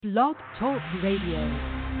Blog Talk Radio.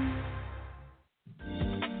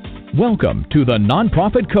 Welcome to The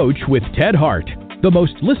Nonprofit Coach with Ted Hart, the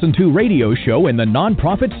most listened to radio show in the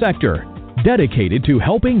nonprofit sector, dedicated to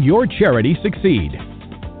helping your charity succeed.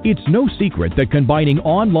 It's no secret that combining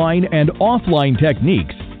online and offline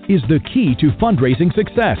techniques is the key to fundraising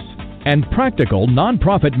success, and practical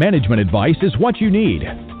nonprofit management advice is what you need.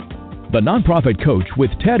 The Nonprofit Coach with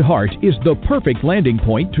Ted Hart is the perfect landing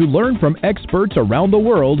point to learn from experts around the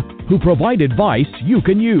world who provide advice you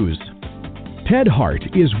can use. Ted Hart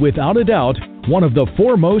is without a doubt one of the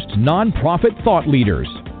foremost nonprofit thought leaders.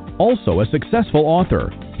 Also a successful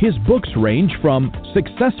author, his books range from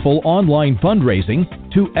successful online fundraising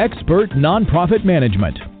to expert nonprofit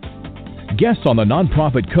management. Guests on the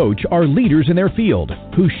Nonprofit Coach are leaders in their field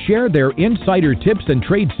who share their insider tips and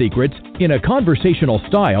trade secrets in a conversational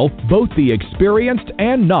style both the experienced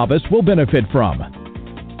and novice will benefit from.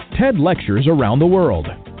 Ted lectures around the world,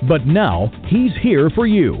 but now he's here for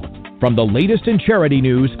you. From the latest in charity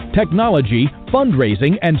news, technology,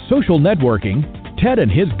 fundraising, and social networking, Ted and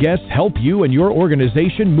his guests help you and your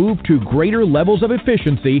organization move to greater levels of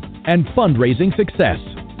efficiency and fundraising success.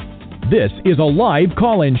 This is a live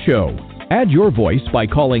call-in show. Add your voice by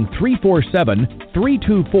calling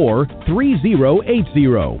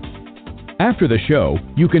 347-324-3080. After the show,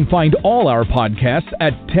 you can find all our podcasts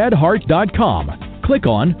at tedhart.com. Click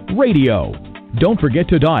on Radio. Don't forget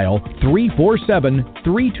to dial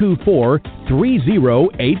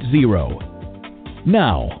 347-324-3080.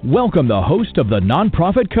 Now, welcome the host of the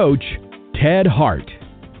Nonprofit Coach, Ted Hart.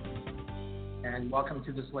 And welcome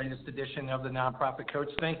to this latest edition of the Nonprofit Coach.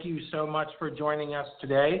 Thank you so much for joining us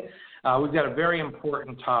today. We've got a very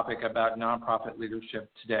important topic about nonprofit leadership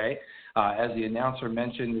today. As the announcer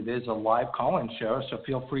mentioned, it is a live call-in show, so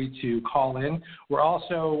feel free to call in. We're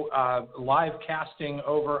also live casting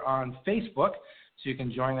over on Facebook, so you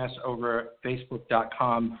can join us over at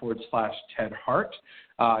facebook.com/Ted Hart.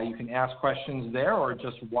 You can ask questions there or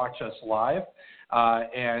just watch us live.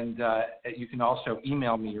 And you can also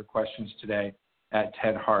email me your questions today at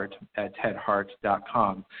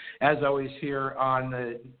tedhart@tedhart.com. As always, here on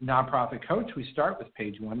the Nonprofit Coach, we start with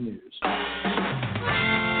Page One News.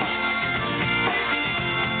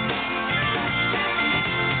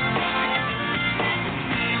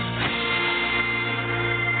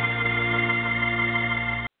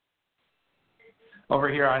 Over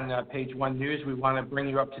here on Page One News, we want to bring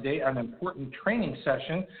you up to date on an important training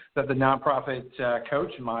session that the Nonprofit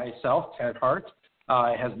Coach, myself, Ted Hart,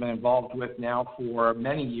 has been involved with now for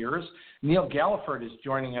many years. Neil Galliford is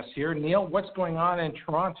joining us here. Neil, what's going on in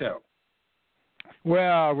Toronto?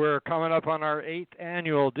 Well, we're coming up on our 8th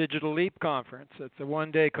annual Digital Leap Conference. It's a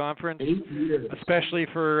one-day conference, 8 years. Especially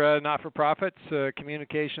for not-for-profits,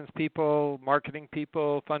 communications people, marketing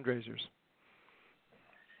people, fundraisers.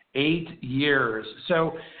 8 years.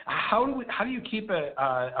 So how do you keep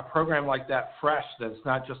a program like that fresh that's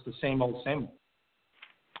not just the same old, same old?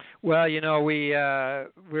 Well, you know,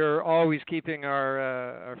 we're always keeping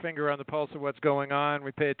our finger on the pulse of what's going on.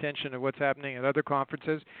 We pay attention to what's happening at other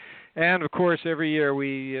conferences. And, of course, every year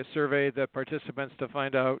we survey the participants to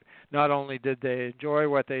find out not only did they enjoy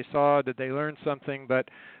what they saw, did they learn something,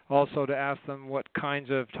 but also to ask them what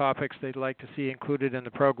kinds of topics they'd like to see included in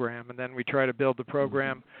the program. And then we try to build the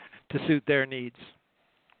program to suit their needs.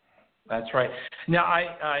 That's right. Now,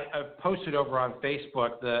 I posted over on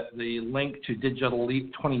Facebook the link to Digital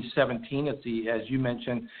Leap 2017. It's as you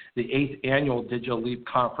mentioned, the 8th annual Digital Leap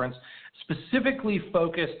Conference, specifically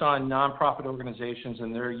focused on nonprofit organizations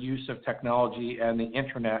and their use of technology and the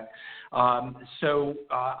internet. So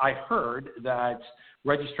I heard that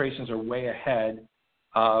registrations are way ahead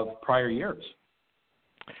of prior years.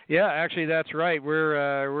 Yeah, actually, that's right.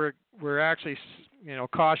 We're actually,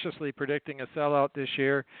 cautiously predicting a sellout this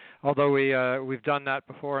year, although we've done that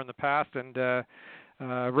before in the past, and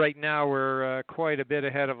right now we're quite a bit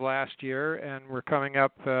ahead of last year, and we're coming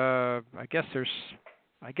up. I guess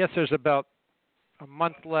there's about a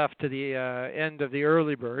month left to the end of the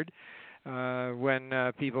early bird, when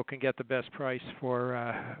people can get the best price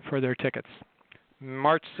for their tickets.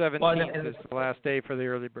 March 17th is the last day for the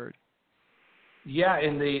early bird. Yeah,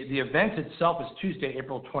 and the event itself is Tuesday,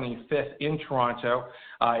 April 25th in Toronto.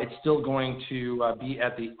 It's still going to be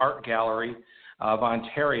at the Art Gallery of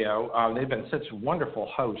Ontario. They've been such wonderful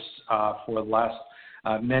hosts for the last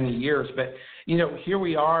many years. But, here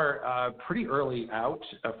we are pretty early out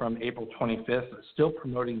from April 25th, still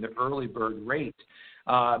promoting the early bird rate.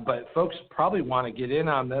 But folks probably want to get in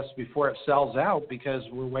on this before it sells out because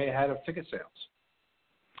we're way ahead of ticket sales.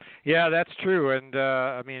 Yeah, that's true. And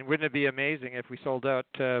I mean, wouldn't it be amazing if we sold out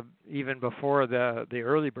even before the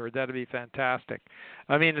early bird? That'd be fantastic.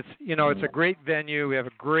 I mean, it's a great venue. We have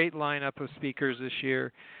a great lineup of speakers this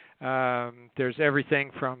year. There's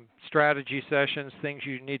everything from strategy sessions, things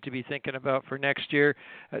you need to be thinking about for next year,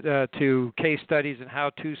 to case studies and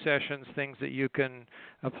how-to sessions, things that you can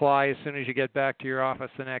apply as soon as you get back to your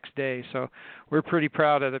office the next day. So we're pretty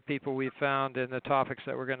proud of the people we've found and the topics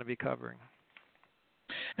that we're going to be covering.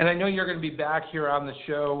 And I know you're going to be back here on the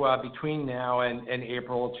show between now and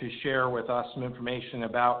April to share with us some information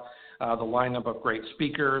about the lineup of great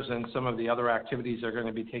speakers and some of the other activities that are going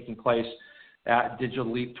to be taking place at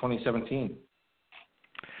Digital Leap 2017.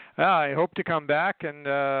 I hope to come back and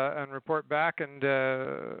report back, and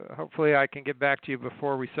hopefully I can get back to you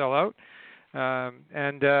before we sell out.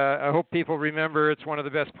 And I hope people remember it's one of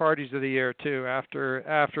the best parties of the year too. After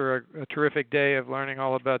a terrific day of learning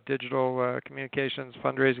all about digital communications,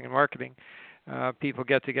 fundraising, and marketing, people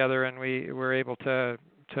get together and we're able to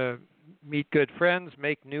meet good friends,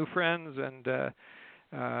 make new friends, and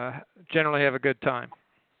generally have a good time.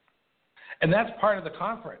 And that's part of the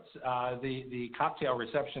conference. The cocktail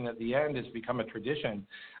reception at the end has become a tradition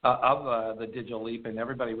of the Digital Leap, and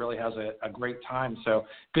everybody really has a great time. So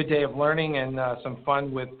good day of learning and some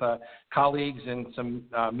fun with colleagues and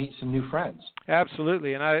meet some new friends.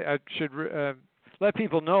 Absolutely, and I should let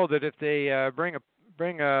people know that if they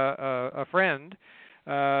bring a friend,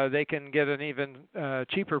 they can get an even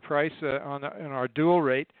cheaper price on our dual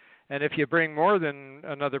rate. And if you bring more than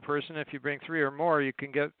another person, if you bring 3 or more, you can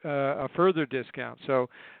get a further discount. So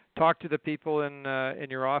talk to the people in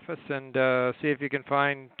your office and see if you can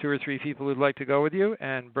find 2 or 3 people who'd like to go with you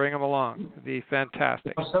and bring them along. It'd be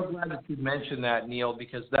fantastic. I'm so glad that you mentioned that, Neil,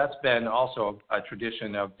 because that's been also a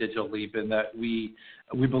tradition of Digital Leap in that we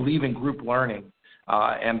believe in group learning.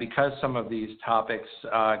 And because some of these topics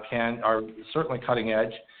are certainly cutting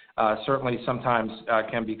edge, certainly sometimes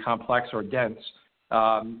can be complex or dense,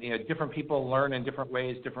 different people learn in different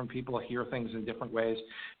ways. Different people hear things in different ways.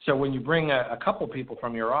 So when you bring a couple people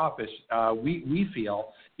from your office, we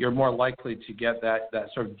feel you're more likely to get that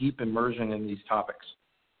sort of deep immersion in these topics.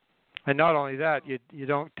 And not only that, you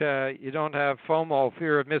don't have FOMO,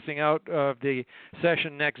 fear of missing out of the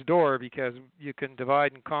session next door, because you can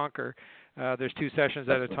divide and conquer. There's 2 sessions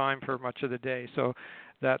at a time for much of the day. So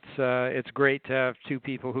it's great to have 2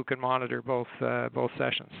 people who can monitor both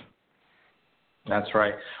sessions. That's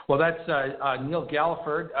right. Well, that's Neil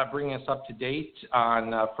Galliford bringing us up to date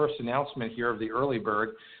on first announcement here of the early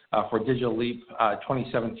bird for Digital Leap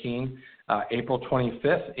 2017, April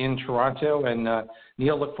 25th in Toronto. And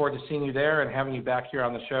Neil, look forward to seeing you there and having you back here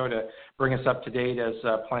on the show to bring us up to date as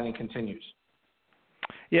planning continues.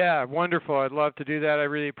 Yeah, wonderful. I'd love to do that. I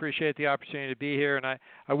really appreciate the opportunity to be here. And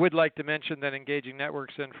I would like to mention that Engaging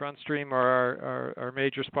Networks and FrontStream are our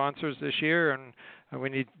major sponsors this year, and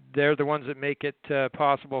they're the ones that make it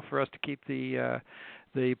possible for us to keep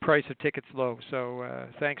the price of tickets low. So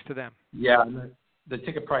thanks to them. Yeah, the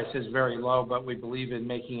ticket price is very low, but we believe in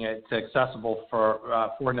making it accessible for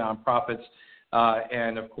nonprofits.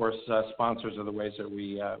 And, of course, sponsors are the ways that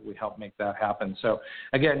we help make that happen. So,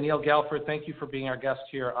 again, Neil Galliford, thank you for being our guest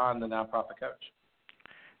here on The Nonprofit Coach.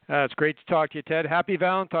 It's great to talk to you, Ted. Happy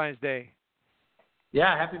Valentine's Day.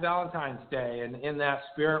 Yeah, happy Valentine's Day. And in that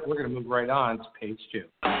spirit, we're going to move right on to page 2.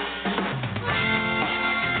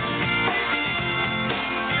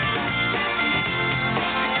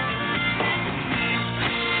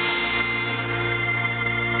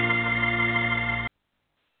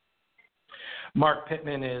 Marc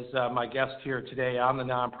Pitman is my guest here today on The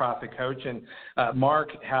Nonprofit Coach, and Marc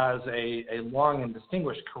has a long and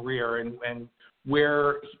distinguished career, and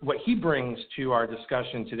what he brings to our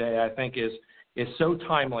discussion today, I think, is so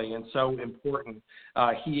timely and so important.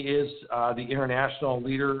 He is the international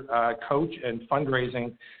leader, coach, and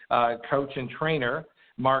fundraising coach and trainer.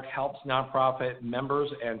 Marc helps nonprofit members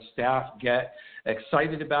and staff get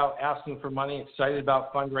excited about asking for money, excited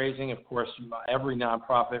about fundraising. Of course, every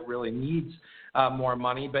nonprofit really needs more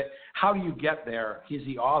money, but how do you get there? He's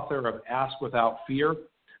the author of Ask Without Fear,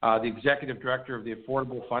 the executive director of the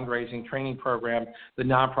Affordable Fundraising Training Program, the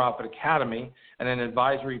Nonprofit Academy, and an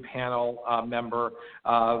advisory panel member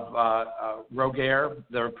of Rogaire,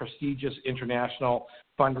 the prestigious international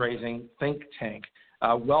fundraising think tank.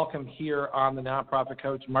 Welcome here on The Nonprofit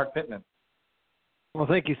Coach, Marc Pitman. Well,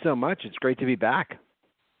 thank you so much. It's great to be back.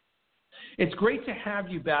 It's great to have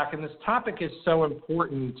you back, and this topic is so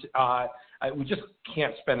important. We just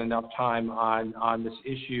can't spend enough time on this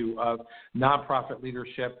issue of nonprofit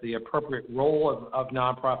leadership, the appropriate role of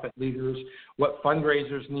nonprofit leaders, what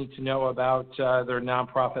fundraisers need to know about their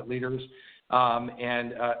nonprofit leaders.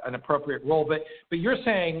 and an appropriate role. But you're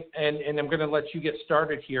saying, and I'm going to let you get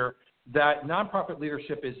started here, that nonprofit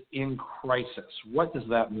leadership is in crisis. What does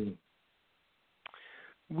that mean?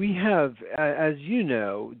 We have, as you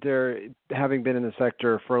know, having been in the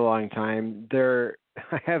sector for a long time,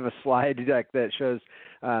 I have a slide deck that shows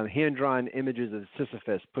hand-drawn images of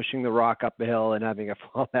Sisyphus pushing the rock up the hill and having it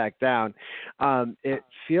fall back down. It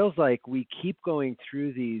feels like we keep going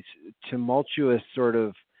through these tumultuous sort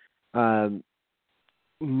of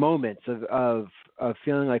moments of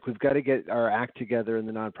feeling like we've got to get our act together in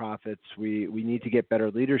the nonprofits. We need to get better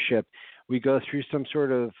leadership. We go through some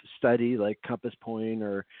sort of study like Compass Point,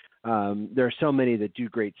 or there are so many that do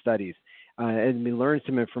great studies, and we learn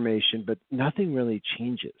some information, but nothing really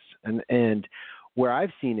changes. And where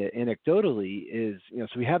I've seen it anecdotally is,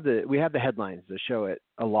 so we have the headlines that show it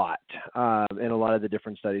a lot in a lot of the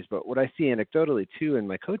different studies. But what I see anecdotally too in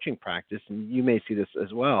my coaching practice, and you may see this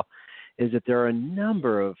as well, is that there are a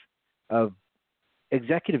number of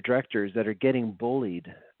executive directors that are getting bullied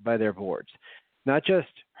by their boards, not just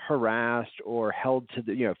harassed or held to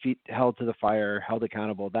the feet held to the fire, held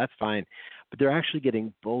accountable. That's fine, but they're actually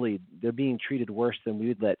getting bullied. They're being treated worse than we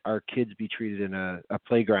would let our kids be treated in a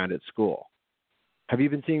playground at school. Have you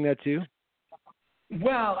been seeing that too?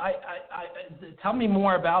 Well, I tell me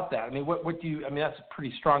more about that. I mean, what do you? I mean, that's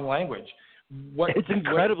pretty strong language. It's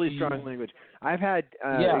incredibly strong language. I've had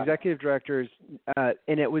executive directors,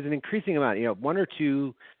 and it was an increasing amount. One or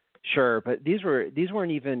two, sure, but these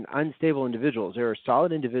weren't even unstable individuals. They were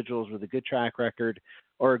solid individuals with a good track record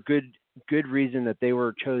or a good reason that they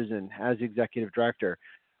were chosen as executive director.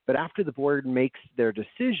 But after the board makes their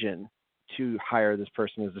decision to hire this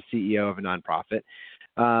person as the CEO of a nonprofit,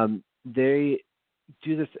 they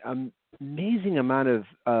do this amazing amount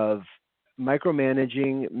of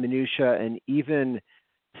micromanaging, minutia, and even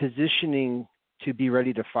positioning to be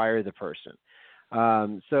ready to fire the person.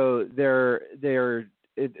 So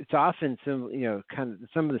it's often kind of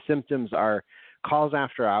some of the symptoms are calls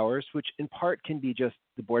after hours, which in part can be just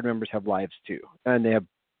the board members have lives too, and they have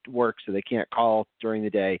work, so they can't call during the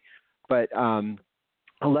day. But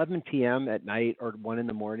 11 p.m. at night or 1 in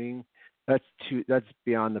the morning, that's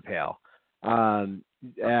beyond the pale.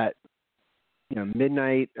 At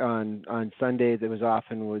midnight on Sunday, that was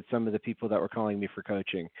often with some of the people that were calling me for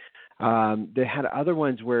coaching. They had other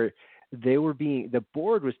ones where the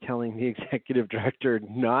board was telling the executive director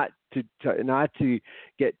not to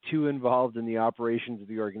get too involved in the operations of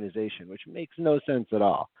the organization, which makes no sense at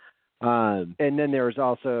all. And then there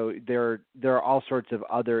are all sorts of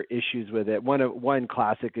other issues with it. One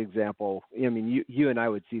classic example, I mean, you and I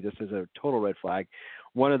would see this as a total red flag.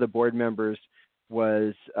 One of the board members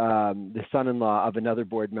was the son-in-law of another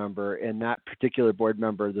board member, and that particular board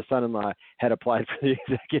member, the son-in-law, had applied for the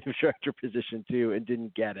executive director position too and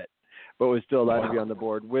didn't get it, but was still allowed to be on the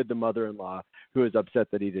board with the mother-in-law, who was upset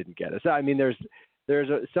that he didn't get it. So I mean, there's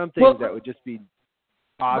something that would just be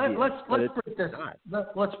obvious.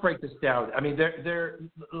 Let's break this down. I mean,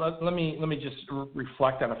 let me just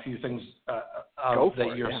reflect on a few things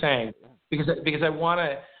that you're saying, because I want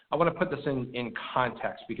to put this in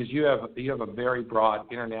context, because you have a very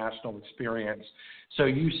broad international experience, so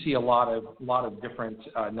you see a lot of different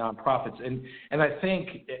nonprofits, and I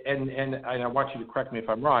think and I want you to correct me if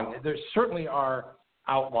I'm wrong. There certainly are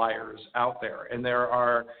outliers out there, and there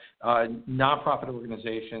are nonprofit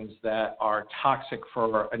organizations that are toxic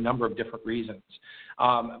for a number of different reasons.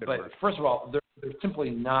 But first of all, they're simply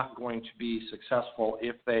not going to be successful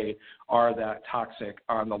if they are that toxic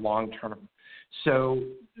on the long term. So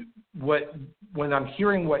when I'm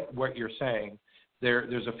hearing what you're saying,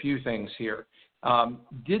 there's a few things here.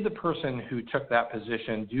 Did the person who took that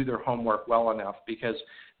position do their homework well enough? Because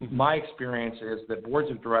my experience is that boards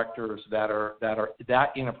of directors that are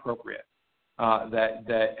that inappropriate,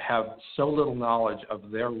 that have so little knowledge of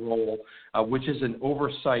their role, which is an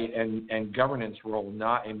oversight and governance role,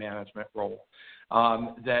 not a management role,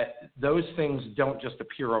 that those things don't just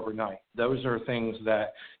appear overnight. Those are things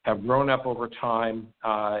that have grown up over time.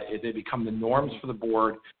 They become the norms for the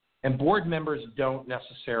board. And board members don't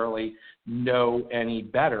necessarily know any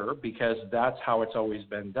better, because that's how it's always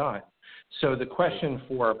been done. So the question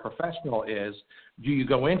for a professional is, do you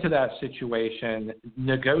go into that situation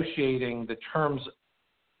negotiating the terms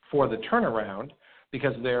for the turnaround,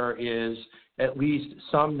 because there is at least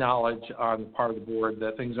some knowledge on the part of the board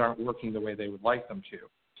that things aren't working the way they would like them to?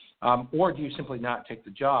 Or do you simply not take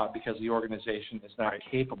the job because the organization is not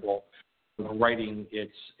capable of righting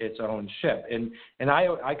its own ship? And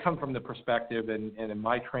I come from the perspective, and in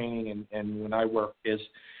my training and when I work, is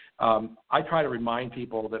I try to remind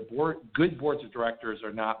people that good boards of directors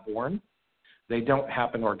are not born. They don't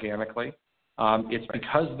happen organically. It's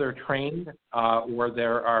because they're trained or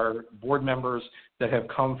there are board members that have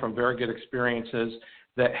come from very good experiences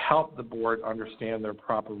that help the board understand their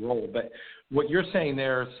proper role. But what you're saying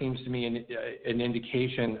there seems to me an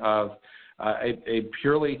indication of a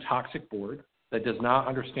purely toxic board that does not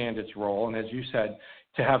understand its role. And as you said,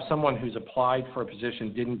 to have someone who's applied for a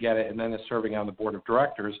position, didn't get it, and then is serving on the board of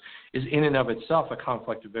directors is in and of itself a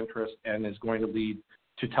conflict of interest and is going to lead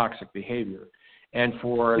to toxic behavior. And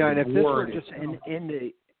for yeah, the and if board, this were just in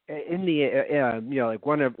the you know, like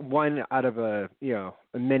one out of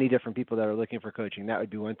many different people that are looking for coaching, that would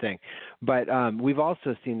be one thing. But we've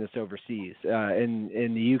also seen this overseas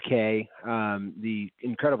in the UK, the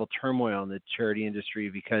incredible turmoil in the charity industry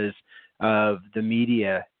because of the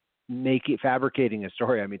media fabricating a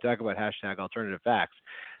story. I mean, talk about hashtag alternative facts.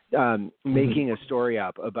 Making a story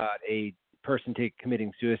up about a person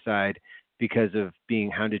committing suicide because of being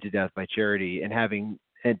hounded to death by charity and having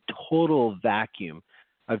a total vacuum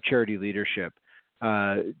of charity leadership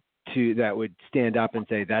that would stand up and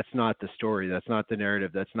say, that's not the story, that's not the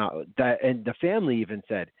narrative, that's not that. And the family even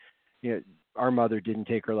said, you know, our mother didn't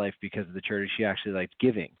take her life because of the charity. She actually liked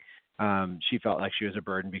giving. She felt like she was a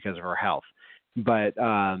burden because of her health. But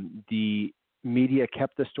the media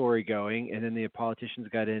kept the story going, and then the politicians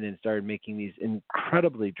got in and started making these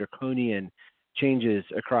incredibly draconian changes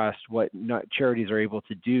across what charities are able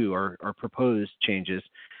to do or proposed changes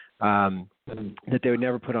that they would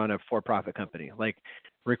never put on a for-profit company, like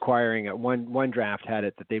requiring one draft had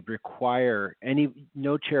it that they'd require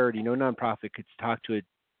no charity, no nonprofit could talk to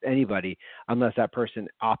anybody unless that person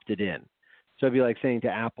opted in. So it'd be like saying to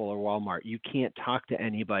Apple or Walmart, you can't talk to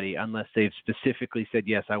anybody unless they've specifically said,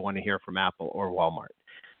 yes, I want to hear from Apple or Walmart.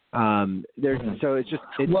 So it's just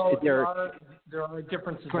there are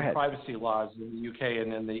differences in privacy laws in the UK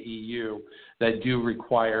and in the EU that do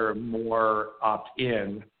require more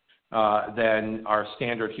opt-in than our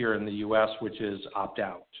standard here in the US, which is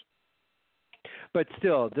opt-out. But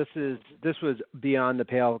still, this was beyond the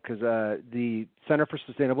pale because the Center for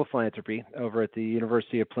Sustainable Philanthropy over at the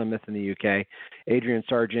University of Plymouth in the UK, Adrian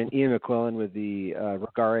Sargent, Ian McQuillan with the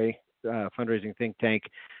Rogare fundraising think tank,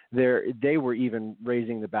 they were even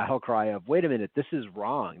raising the battle cry of, wait a minute, this is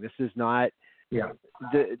wrong. This is not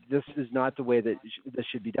this is not the way that this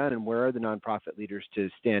should be done. And where are the nonprofit leaders to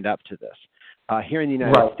stand up to this? Here in the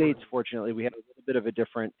United States, fortunately, we had a little bit of a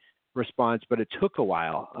different response, but it took a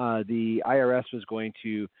while. The IRS was going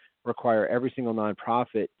to require every single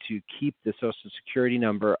nonprofit to keep the Social Security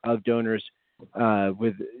number of donors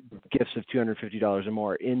with gifts of $250 or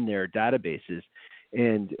more in their databases.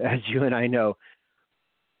 And as you and I know,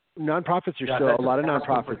 nonprofits are still a lot of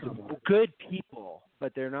nonprofits, good people,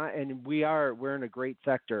 but they're not. And we're in a great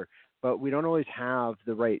sector, but we don't always have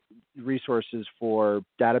the right resources for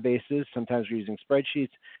databases. Sometimes we're using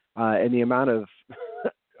spreadsheets, and the amount of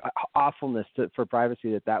awfulness for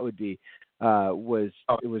privacy that would be was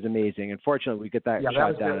amazing. Unfortunately, we get that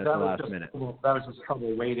shot down at the last minute. That was just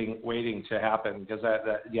trouble waiting to happen because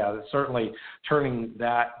that certainly turning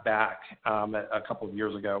that back a couple of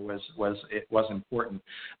years ago was important.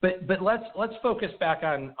 But let's focus back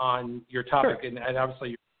on your topic. Sure. And obviously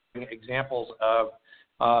you're giving examples of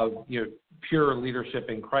pure leadership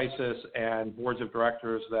in crisis and boards of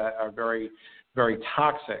directors that are very, very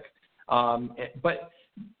toxic. But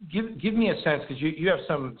give me a sense, because you have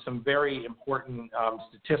some very important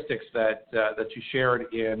statistics that you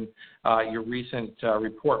shared in your recent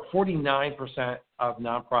report. 49% of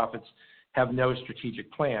nonprofits have no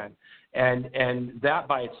strategic plan, and that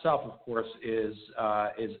by itself, of course, is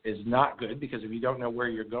not good, because if you don't know where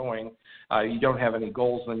you're going, you don't have any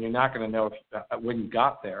goals, then you're not going to know when you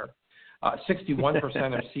got there.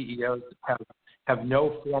 61% of CEOs have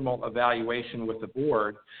no formal evaluation with the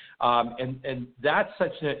board. And that's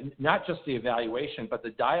not just the evaluation, but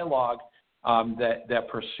the dialogue that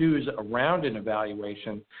pursues around an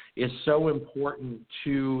evaluation is so important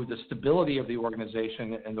to the stability of the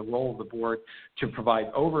organization and the role of the board to provide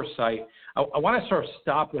oversight. I want to sort of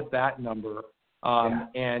stop with that number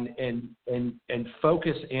and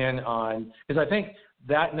focus in on, because I think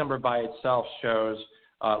that number by itself shows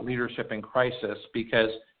leadership in crisis, because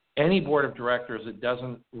any board of directors that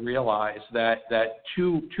doesn't realize that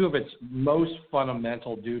two of its most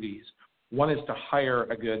fundamental duties, one is to hire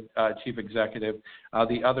a good chief executive,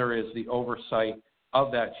 the other is the oversight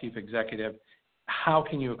of that chief executive. How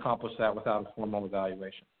can you accomplish that without a formal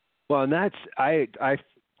evaluation? Well, and I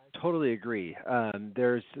totally agree.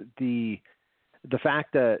 There's the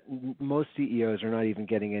fact that most CEOs are not even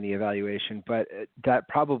getting any evaluation, but that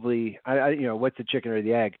probably, what's the chicken or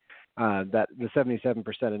the egg? that the 77%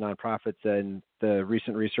 of nonprofits and the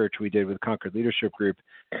recent research we did with Concord Leadership Group,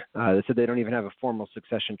 they said they don't even have a formal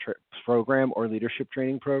succession program or leadership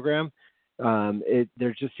training program.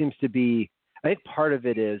 There just seems to be, I think part of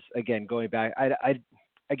it is, again, going back, I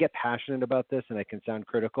get passionate about this and I can sound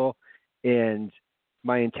critical, and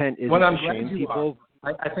my intent is to shame people.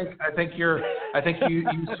 I think you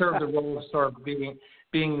serve the role of sort of being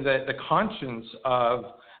the conscience of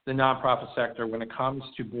the nonprofit sector when it comes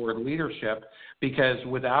to board leadership, because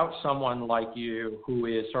without someone like you who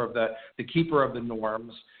is sort of the keeper of the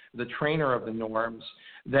norms, the trainer of the norms,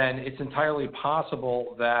 then it's entirely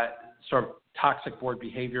possible that sort of toxic board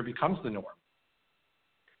behavior becomes the norm.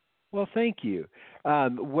 Well, thank you.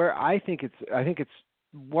 Where I think it's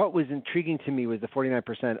what was intriguing to me was the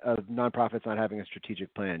 49% of nonprofits not having a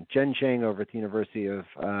strategic plan. Jen Chang over at the University of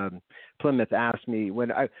Plymouth asked me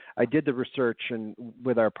when I did the research and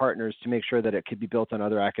with our partners to make sure that it could be built on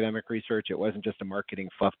other academic research. It wasn't just a marketing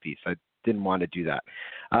fluff piece. I didn't want to do that.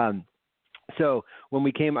 So when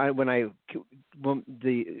we came, shared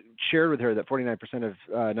with her that 49% of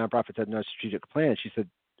nonprofits had no strategic plan, she said,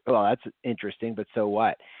 "Well, that's interesting, but so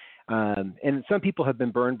what?" And some people have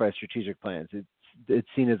been burned by strategic plans. It's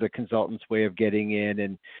seen as a consultant's way of getting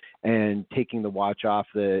in and taking the watch off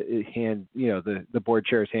the hand, the board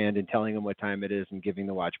chair's hand, and telling them what time it is and giving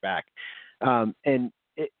the watch back. A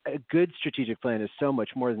good strategic plan is so much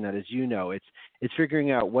more than that, as you know. It's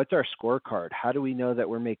figuring out what's our scorecard. How do we know that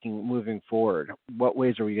we're moving forward? What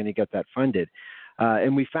ways are we going to get that funded?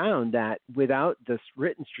 And we found that without this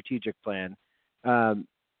written strategic plan,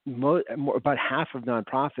 about half of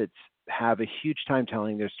nonprofits have a huge time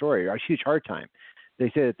telling their story, or a huge hard time. They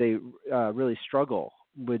say that they really struggle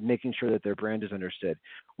with making sure that their brand is understood,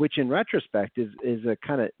 which in retrospect is a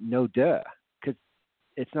kind of no duh, because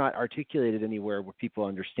it's not articulated anywhere where people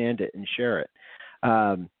understand it and share it.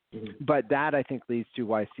 But that, I think, leads to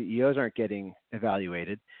why CEOs aren't getting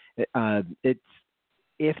evaluated.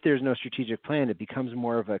 If there's no strategic plan, it becomes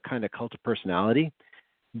more of a kind of cult of personality.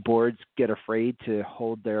 Boards get afraid to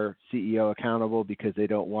hold their CEO accountable because they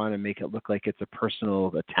don't want to make it look like it's a personal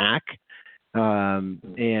attack.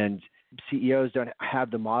 And CEOs don't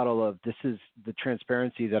have the model of, this is the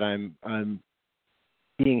transparency that I'm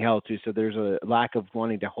being held to. So there's a lack of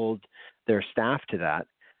wanting to hold their staff to that.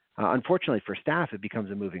 Unfortunately for staff, it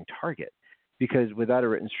becomes a moving target, because without a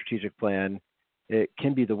written strategic plan, it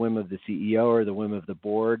can be the whim of the CEO or the whim of the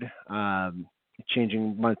board,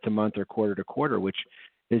 changing month to month or quarter to quarter, which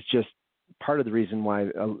is just part of the reason why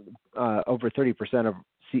over 30% of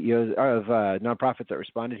CEOs of nonprofits that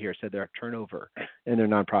responded here said their turnover in their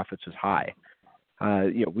nonprofits was high.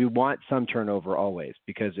 We want some turnover always,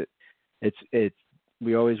 because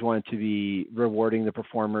we always want to be rewarding the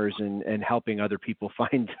performers and helping other people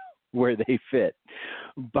find where they fit.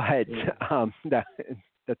 But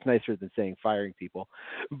that's nicer than saying firing people.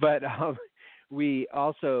 But we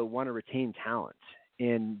also want to retain talent.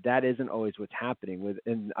 And that isn't always what's happening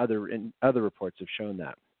and other reports have shown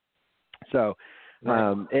that. So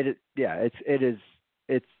to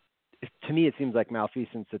me, it seems like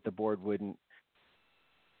malfeasance that the board wouldn't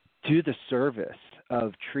do the service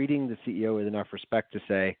of treating the CEO with enough respect to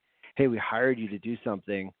say, hey, we hired you to do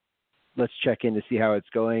something. Let's check in to see how it's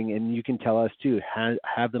going. And you can tell us too,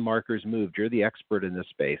 have the markers moved? You're the expert in this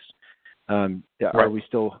space. Are we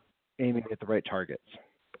still aiming at the right targets?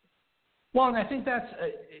 Well, and I think that's,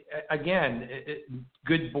 again,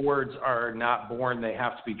 good boards are not born, they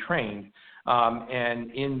have to be trained. And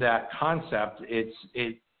in that concept,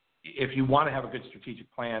 if you want to have a good strategic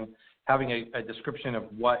plan, having a description of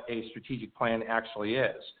what a strategic plan actually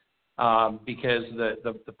is. Because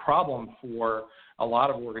the problem for a lot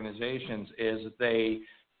of organizations is that they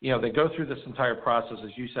go through this entire process.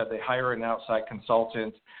 As you said, they hire an outside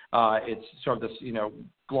consultant. It's sort of this,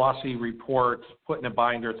 glossy report put in a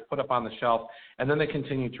binder, it's put up on the shelf, and then they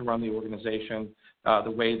continue to run the organization the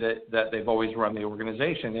way that they've always run the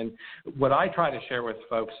organization. And what I try to share with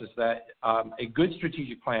folks is that a good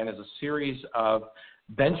strategic plan is a series of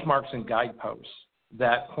benchmarks and guideposts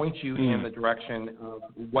that point you in the direction of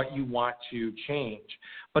what you want to change.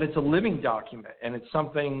 But it's a living document, and it's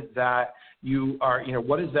something that you are,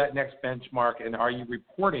 what is that next benchmark, and are you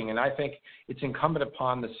reporting? And I think it's incumbent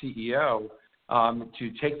upon the CEO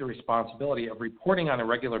to take the responsibility of reporting on a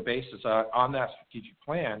regular basis on that strategic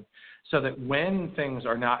plan, so that when things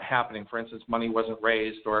are not happening, for instance, money wasn't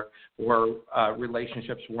raised or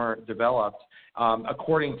relationships weren't developed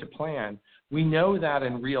according to plan, we know that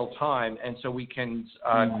in real time, and so we can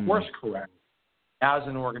course correct as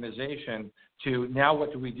an organization to now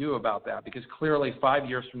what do we do about that? Because clearly 5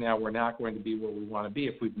 years from now, we're not going to be where we want to be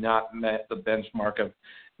if we've not met the benchmark of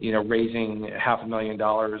raising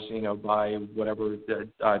 $500,000, by whatever the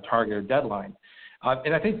target or deadline.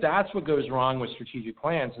 And I think that's what goes wrong with strategic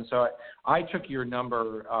plans. And so I took your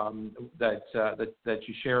number that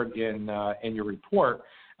you shared in your report,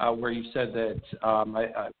 where you said that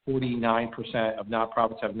 49% of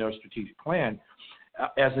nonprofits have no strategic plan,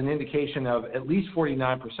 as an indication of at least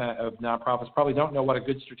 49% of nonprofits probably don't know what a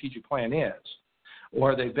good strategic plan is,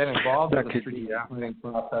 or they've been involved in the strategic planning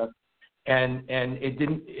process, and it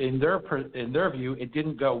didn't, in their view, it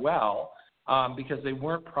didn't go well because they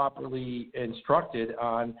weren't properly instructed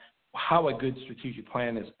on how a good strategic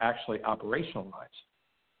plan is actually operationalized.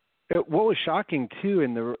 What was shocking too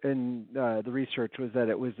in the research was that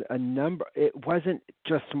it was it wasn't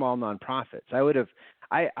just small nonprofits.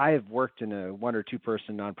 I have worked in a 1 or 2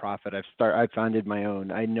 person nonprofit. I founded my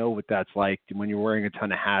own. I know what that's like when you're wearing a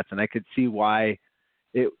ton of hats, and I could see why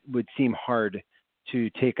it would seem hard to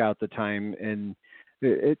take out the time. And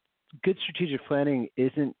good strategic planning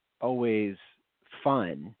isn't always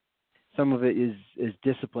fun. Some of it is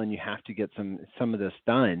discipline. You have to get some of this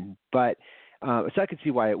done, but. So I could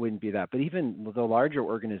see why it wouldn't be that. But even the larger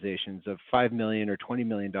organizations of $5 million or $20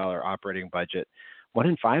 million operating budget, 1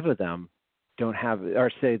 in 5 of them don't have,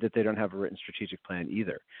 or say that they don't have a written strategic plan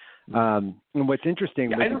either. And what's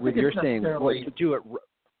interesting with your saying, to do it,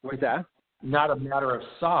 what's that? Not a matter of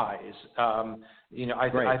size.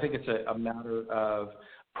 I think it's a matter of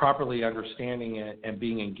properly understanding it and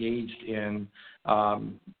being engaged in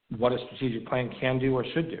what a strategic plan can do or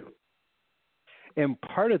should do. And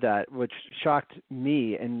part of that, which shocked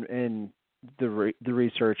me in the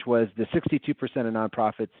research, was the 62% of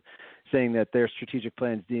nonprofits saying that their strategic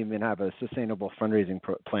plans didn't even have a sustainable fundraising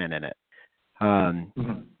plan in it.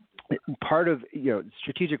 Part of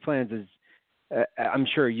strategic plans is, I'm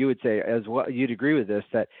sure you would say as well, you'd agree with this,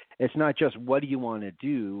 that it's not just what do you want to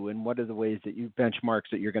do and what are the ways that you benchmarks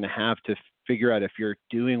that you're going to have to figure out if you're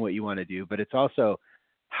doing what you want to do, but it's also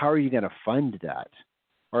how are you going to fund that?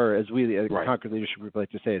 Or as we, Concord Leadership Group, like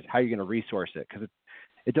to say, is how you're going to resource it, because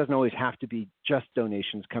it doesn't always have to be just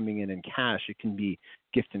donations coming in cash. It can be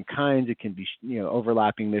gift in kinds. It can be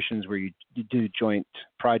overlapping missions where you do joint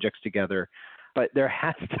projects together. But there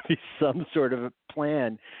has to be some sort of a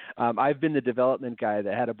plan. I've been the development guy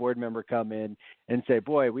that had a board member come in and say,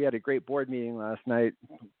 "Boy, we had a great board meeting last night.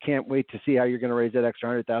 Can't wait to see how you're going to raise that extra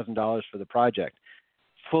 $100,000 for the project,"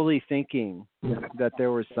 fully thinking that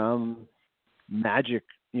there was some magic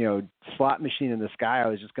slot machine in the sky. I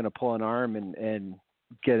was just going to pull an arm and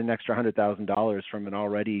get an extra $100,000 from an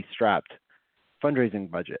already strapped fundraising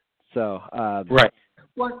budget. So, right.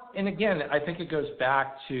 Well, and again, I think it goes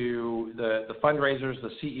back to the fundraisers,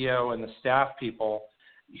 the CEO, and the staff people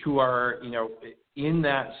who are, in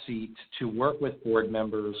that seat to work with board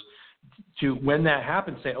members to, when that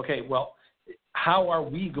happens, say, okay, well, how are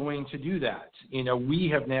we going to do that? We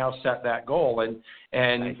have now set that goal.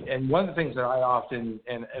 And one of the things that I often,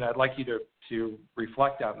 and I'd like you to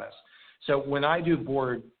reflect on this. So when I do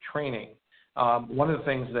board training, one of the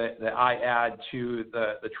things that I add to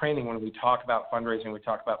the training when we talk about fundraising, we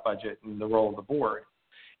talk about budget and the role of the board,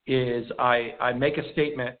 is I make a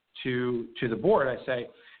statement to the board. I say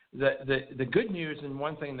that the good news, and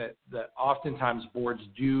one thing that oftentimes boards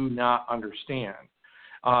do not understand,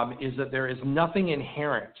 is that there is nothing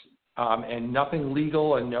inherent and nothing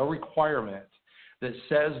legal and no requirement that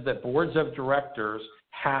says that boards of directors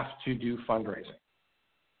have to do fundraising.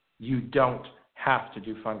 You don't have to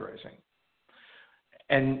do fundraising.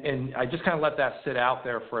 And I just kind of let that sit out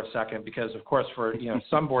there for a second because, of course, for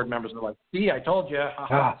some board members are like, "See, I told you."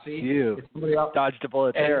 See, you dodged a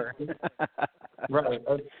bullet there. Right.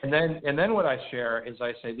 And then what I share is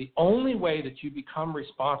I say the only way that you become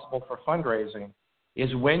responsible for fundraising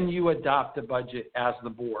is when you adopt a budget as the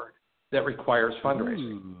board that requires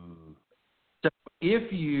fundraising. So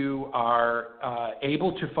if you are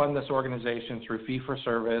able to fund this organization through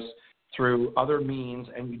fee-for-service, through other means,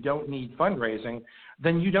 and you don't need fundraising,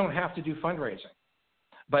 then you don't have to do fundraising.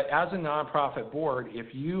 But as a nonprofit board,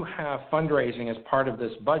 if you have fundraising as part of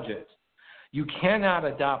this budget, you cannot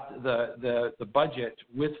adopt the budget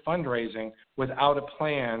with fundraising without a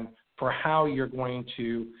plan for how you're going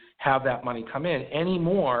to have that money come in, any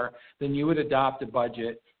more than you would adopt a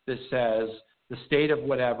budget that says the state of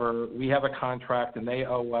whatever, we have a contract and they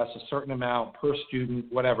owe us a certain amount per student,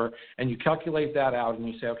 whatever, and you calculate that out and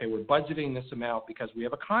you say, okay, we're budgeting this amount because we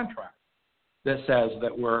have a contract that says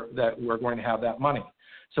that we're going to have that money.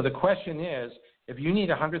 So the question is, if you need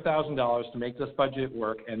 $100,000 to make this budget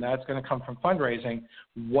work and that's going to come from fundraising,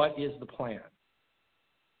 what is the plan?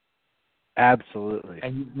 Absolutely.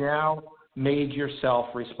 And you've now made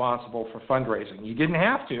yourself responsible for fundraising. You didn't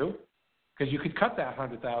have to, because you could cut that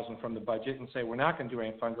 $100,000 from the budget and say we're not going to do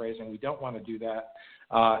any fundraising. We don't want to do that,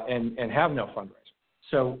 and have no fundraising.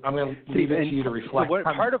 So I'm going to leave it to you to reflect. So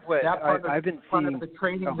part of what I've been seeing, part of the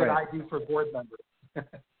training that I do for board members.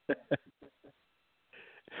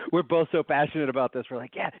 We're both so passionate about this. We're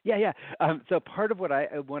like, yeah. So part of what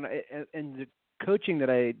and the coaching that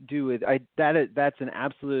I do that's an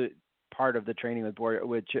absolute part of the training with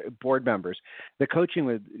board members. The coaching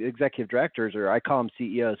with executive directors, or I call them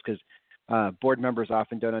CEOs, because board members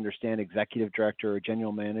often don't understand executive director or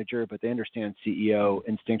general manager, but they understand CEO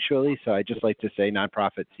instinctually. So I just like to say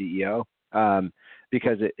nonprofit CEO,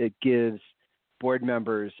 because it gives board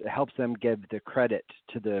members, it helps them give the credit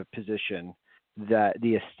to the position, that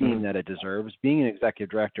the esteem that it deserves. Being an executive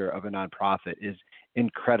director of a nonprofit is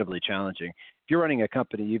incredibly challenging. If you're running a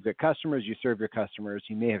company, you've got customers, you serve your customers,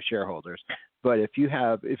 you may have shareholders, but if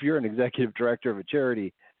you're an executive director of a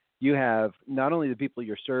charity, you have not only the people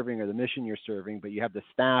you're serving or the mission you're serving, but you have the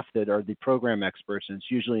staff that are the program experts, and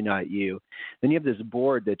it's usually not you. Then you have this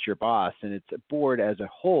board that's your boss, and it's a board as a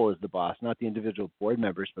whole is the boss, not the individual board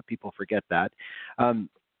members, but people forget that. And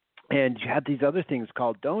you have these other things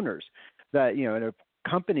called donors that, in a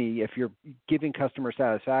company, if you're giving customer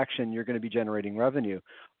satisfaction, you're going to be generating revenue.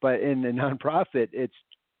 But in the nonprofit,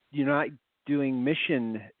 you're not doing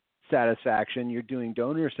mission satisfaction, you're doing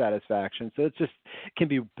donor satisfaction. So it can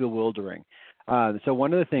be bewildering. So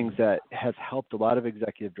one of the things that has helped a lot of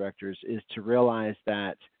executive directors is to realize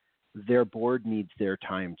that their board needs their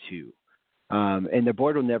time too. And the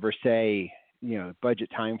board will never say, budget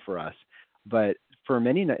time for us. But for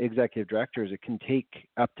many executive directors, it can take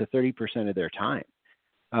up to 30% of their time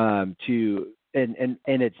and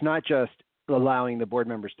it's not just allowing the board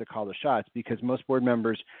members to call the shots, because most board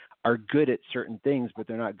members are good at certain things, but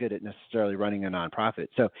they're not good at necessarily running a nonprofit.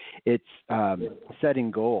 So it's setting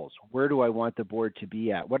goals. Where do I want the board to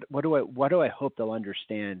be at? What do I hope they'll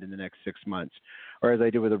understand in the next 6 months? Or as I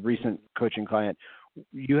did with a recent coaching client,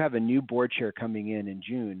 you have a new board chair coming in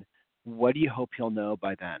June. What do you hope he'll know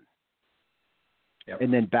by then? Yep.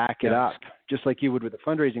 And then back it up, just like you would with a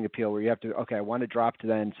fundraising appeal, where you have to, I want to drop to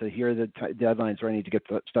then, so here are the deadlines where I need to get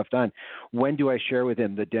the stuff done. When do I share with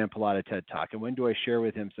him the Dan Pilata TED Talk? And when do I share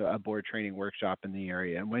with him a board training workshop in the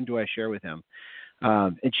area? And when do I share with him?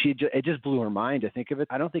 And it just blew her mind to think of it.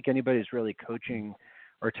 I don't think anybody's really coaching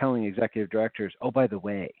or telling executive directors, oh, by the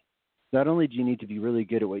way, not only do you need to be really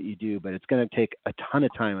good at what you do, but it's going to take a ton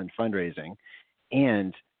of time on fundraising,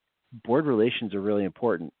 and board relations are really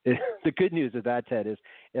important. The good news of that, Ted, is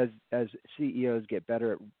as CEOs get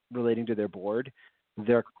better at relating to their board,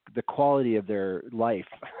 the quality of their life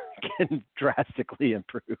can drastically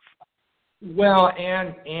improve. Well,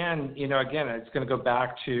 and again, it's going to go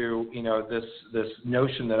back to this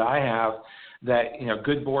notion that I have that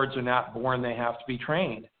good boards are not born; they have to be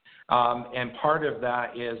trained, and part of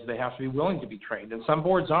that is they have to be willing to be trained, and some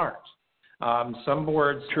boards aren't. Some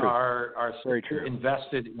boards are so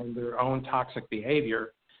invested in their own toxic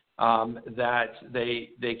behavior that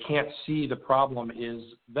they can't see the problem is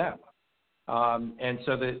them. And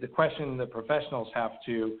so the question the professionals have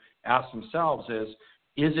to ask themselves is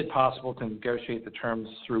it possible to negotiate the terms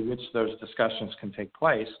through which those discussions can take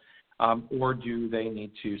place, or do they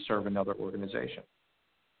need to serve another organization?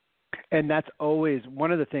 And that's always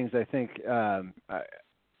one of the things I think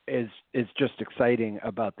is just exciting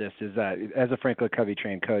about this, is that as a Franklin Covey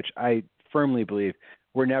trained coach, I firmly believe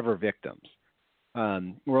we're never victims.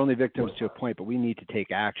 We're only victims to a point, but we need to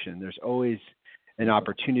take action. There's always an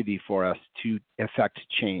opportunity for us to affect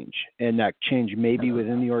change, and that change may be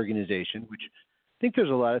within the organization, which I think there's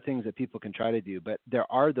a lot of things that people can try to do, but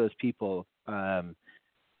there are those people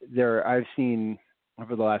I've seen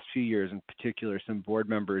over the last few years, in particular, some board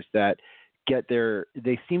members that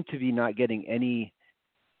they seem to be not getting any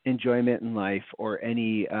enjoyment in life or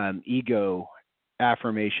any ego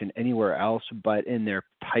affirmation anywhere else but in their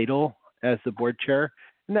title as the board chair,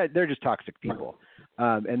 and that they're just toxic people.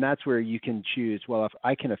 And that's where you can choose, well, if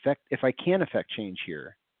I can affect change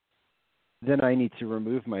here, then I need to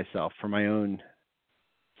remove myself for my own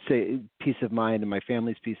peace of mind and my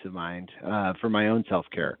family's peace of mind, for my own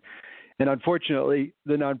self-care. And unfortunately,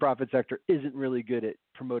 the nonprofit sector isn't really good at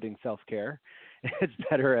promoting self-care. It's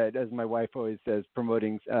better at, as my wife always says,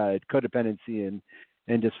 promoting codependency and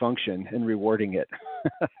dysfunction and rewarding it.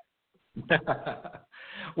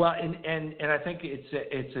 Well, and I think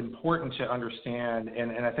it's important to understand,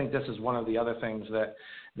 and I think this is one of the other things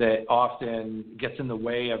that often gets in the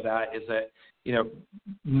way of that, is that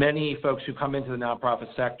many folks who come into the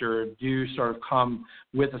nonprofit sector do sort of come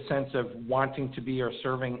with a sense of wanting to be or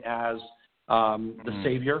serving as the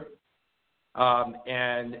savior.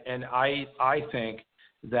 And I think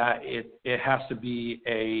that it has to be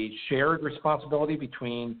a shared responsibility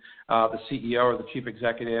between the CEO or the chief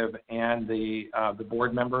executive and the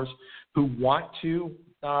board members who want to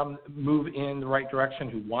move in the right direction,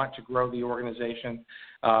 who want to grow the organization,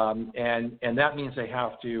 and that means they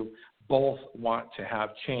have to both want to have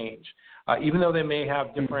change. Even though they may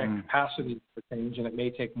have different capacities for change and it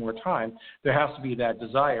may take more time, there has to be that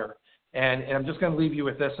desire. And I'm just going to leave you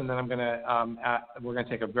with this, and then we're going to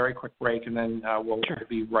take a very quick break, and then we'll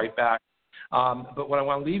be right back. But what I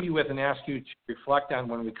want to leave you with and ask you to reflect on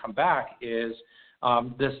when we come back is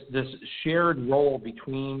this shared role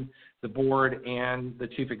between the board and the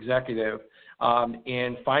chief executive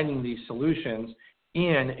in finding these solutions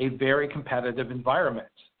in a very competitive environment.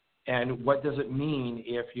 And what does it mean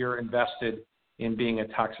if you're invested in being a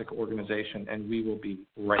toxic organization? And we will be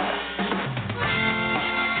right back.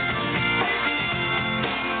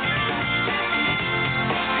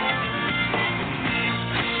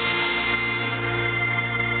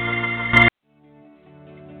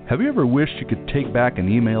 Have you ever wished you could take back an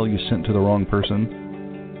email you sent to the wrong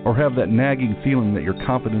person? Or have that nagging feeling that your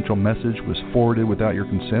confidential message was forwarded without your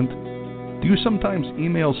consent? Do you sometimes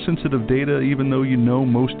email sensitive data even though you know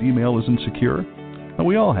most email isn't secure? And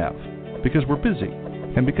we all have, because we're busy,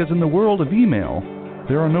 and because in the world of email,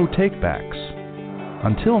 there are no takebacks.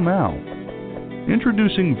 Until now.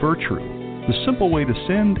 Introducing Virtru, the simple way to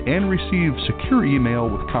send and receive secure email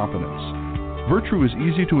with confidence. Virtru is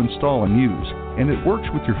easy to install and use, and it works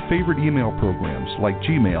with your favorite email programs like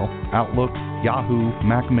Gmail, Outlook, Yahoo,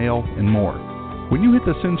 MacMail, and more. When you hit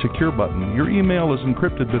the Send Secure button, your email is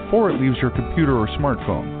encrypted before it leaves your computer or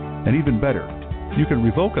smartphone. And even better, you can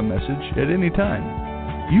revoke a message at any time.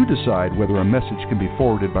 You decide whether a message can be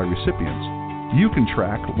forwarded by recipients. You can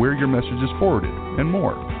track where your message is forwarded, and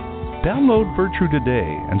more. Download Virtru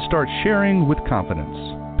today and start sharing with confidence,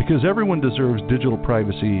 because everyone deserves digital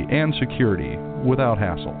privacy and security without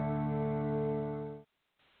hassle.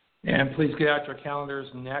 And please get out your calendars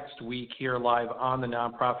next week here live on the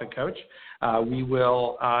Nonprofit Coach. We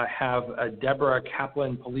will have Deborah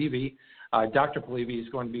Kaplan-Polivi. Dr. Polivi is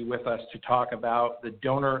going to be with us to talk about the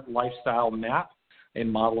Donor Lifestyle Map, a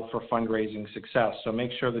model for fundraising success. So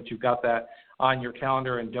make sure that you've got that on your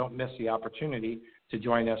calendar and don't miss the opportunity to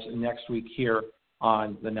join us next week here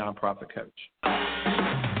on the Nonprofit Coach.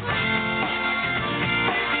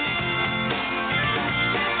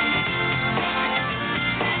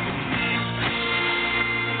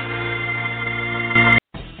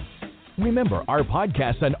 Remember, our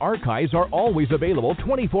podcasts and archives are always available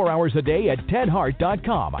 24 hours a day at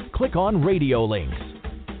tedhart.com. Click on radio links.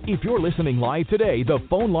 If you're listening live today, the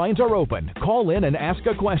phone lines are open. Call in and ask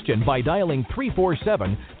a question by dialing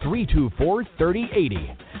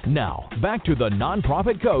 347-324-3080. Now, back to the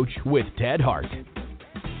Nonprofit Coach with Ted Hart.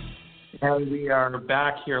 And we are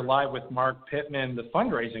back here live with Marc Pitman, the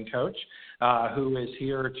fundraising coach, who is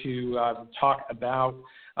here to talk about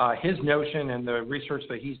his notion and the research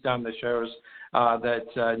that he's done that shows that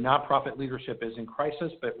nonprofit leadership is in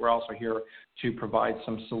crisis, but we're also here to provide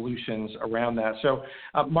some solutions around that. So,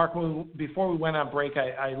 Marc, before we went on break,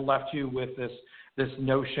 I left you with this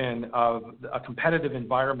notion of a competitive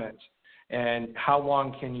environment and how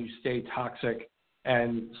long can you stay toxic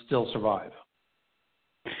and still survive?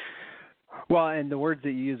 Well, and the words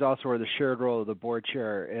that you use also are the shared role of the board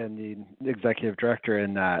chair and the executive director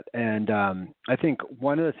in that. And I think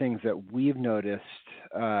one of the things that we've noticed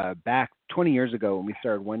back 20 years ago when we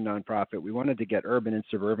started one nonprofit, we wanted to get urban and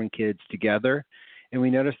suburban kids together. And we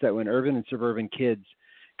noticed that when urban and suburban kids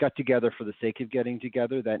got together for the sake of getting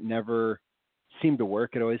together, that never seemed to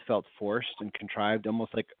work. It always felt forced and contrived,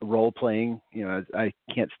 almost like role playing. You know, I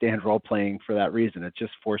can't stand role playing for that reason. It's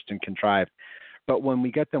just forced and contrived. But when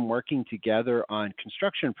we get them working together on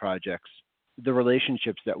construction projects, the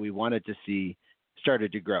relationships that we wanted to see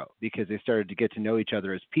started to grow because they started to get to know each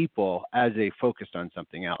other as people as they focused on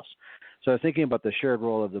something else. So I was thinking about the shared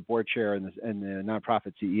role of the board chair and the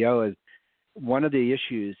nonprofit CEO as one of the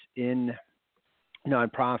issues in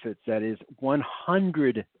nonprofits that is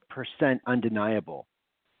 100% undeniable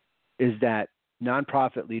is that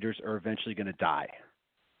nonprofit leaders are eventually going to die.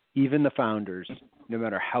 Even the founders, no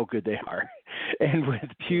matter how good they are. And with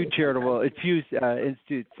Pew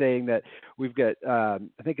Institute saying that we've got, I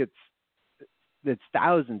think it's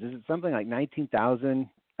thousands. Is it something like 19,000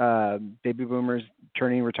 baby boomers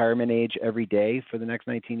turning retirement age every day for the next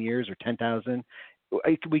 19 years, or 10,000?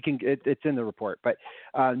 It's in the report. But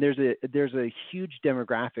there's a huge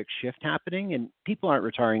demographic shift happening, and people aren't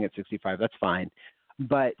retiring at 65. That's fine,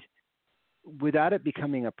 but without it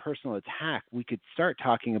becoming a personal attack, we could start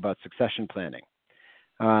talking about succession planning.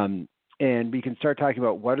 and we can start talking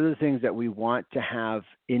about what are the things that we want to have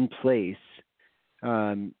in place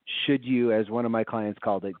should you, as one of my clients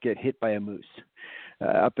called it, get hit by a moose.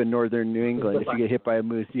 Up in northern New England, if you get hit by a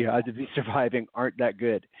moose, the odds of you surviving aren't that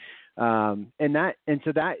good. So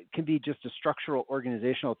that can be just a structural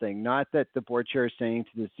organizational thing. Not that the board chair is saying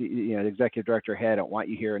to the executive director, hey, I don't want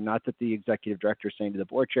you here. And not that the executive director is saying to the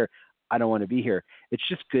board chair, I don't want to be here. It's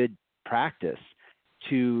just good practice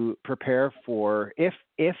to prepare for if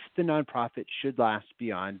the nonprofit should last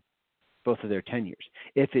beyond both of their tenures.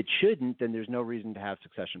 If it shouldn't, then there's no reason to have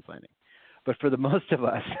succession planning. But for the most of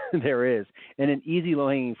us, there is. And an easy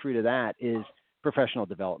low-hanging fruit of that is professional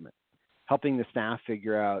development, helping the staff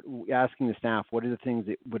figure out, asking the staff, what are the things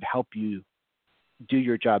that would help you do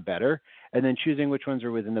your job better, and then choosing which ones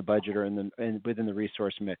are within the budget or within the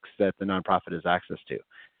resource mix that the nonprofit has access to.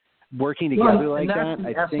 Working together like that,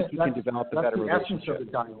 I think you can develop a better relationship. That's the essence of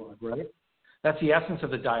the dialogue, right? That's the essence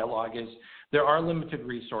of the dialogue is there are limited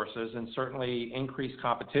resources and certainly increased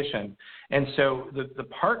competition. And so the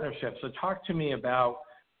partnership, so talk to me about,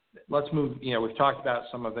 let's move, we've talked about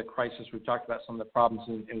some of the crisis, we've talked about some of the problems,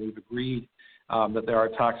 and we've agreed that there are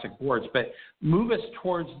toxic boards, but move us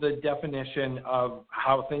towards the definition of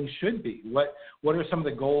how things should be. What are some of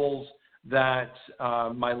the goals that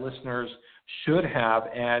my listeners should have,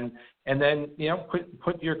 and then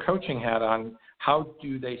put your coaching hat on. How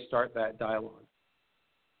do they start that dialogue?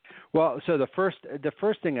 Well, so the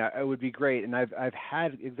first thing I would be great, and I've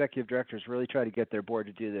had executive directors really try to get their board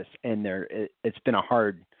to do this, and it's been a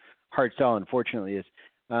hard sell, unfortunately, is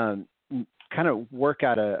kind of work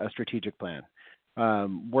out a strategic plan.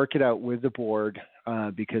 Work it out with the board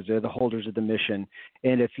because they're the holders of the mission.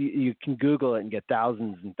 And if you can Google it and get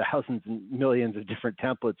thousands and thousands and millions of different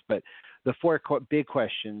templates, but the four big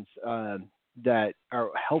questions that are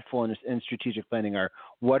helpful in strategic planning are: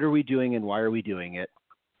 what are we doing and why are we doing it?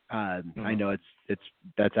 I know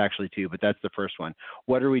that's actually two, but that's the first one.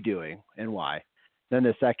 What are we doing and why? Then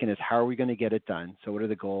the second is how are we going to get it done? So what are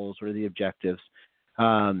the goals? What are the objectives?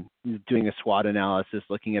 Doing a SWOT analysis,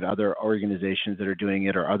 looking at other organizations that are doing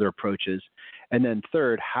it or other approaches. And then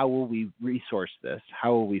third, how will we resource this?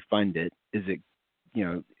 How will we fund it? Is it,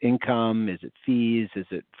 income? Is it fees? Is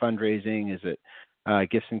it fundraising? Is it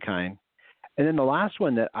gifts in kind? And then the last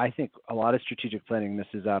one that I think a lot of strategic planning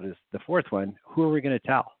misses out is the fourth one. Who are we going to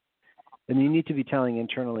tell? And you need to be telling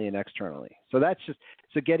internally and externally. So that's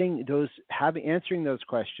getting those, answering those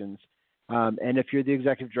questions. And if you're the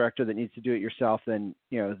executive director that needs to do it yourself, then,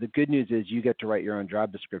 the good news is you get to write your own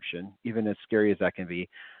job description, even as scary as that can be.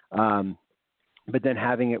 But then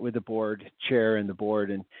having it with the board chair and the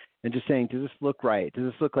board and just saying, does this look right? Does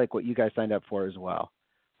this look like what you guys signed up for as well?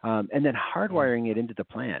 And then hardwiring it into the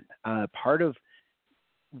plan.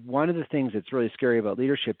 One of the things that's really scary about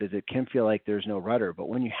leadership is it can feel like there's no rudder. But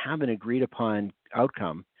when you have an agreed upon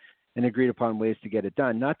outcome and agreed upon ways to get it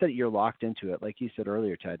done, not that you're locked into it, like you said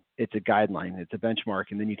earlier, Ted, it's a guideline, it's a benchmark,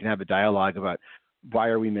 and then you can have a dialogue about why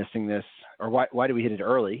are we missing this, or why did we hit it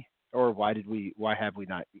early, or why have we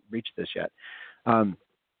not reached this yet?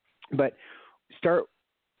 But start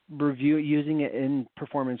using it in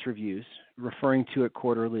performance reviews, referring to it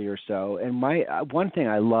quarterly or so. And one thing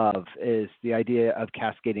I love is the idea of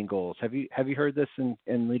cascading goals. Have you heard this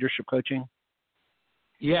in leadership coaching?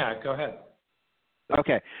 Yeah, go ahead.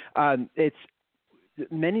 Okay, it's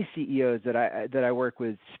many CEOs that I work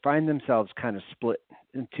with find themselves kind of split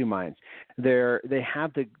in two minds. They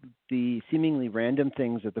have the seemingly random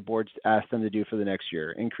things that the board's asked them to do for the next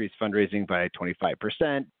year: increase fundraising by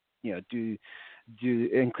 25%,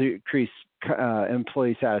 increase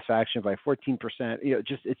employee satisfaction by 14%.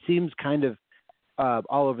 It seems kind of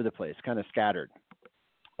all over the place, kind of scattered.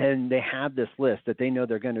 And they have this list that they know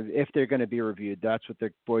if they're going to be reviewed, that's what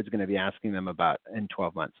their board's going to be asking them about in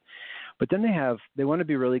 12 months. But then they want to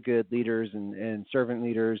be really good leaders and servant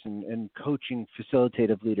leaders and coaching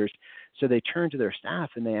facilitative leaders. So they turn to their staff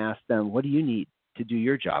and they ask them, what do you need to do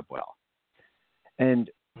your job well? And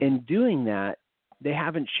in doing that, they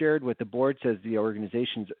haven't shared what the board says the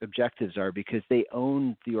organization's objectives are, because they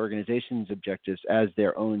own the organization's objectives as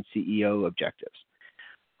their own CEO objectives.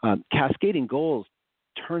 Cascading goals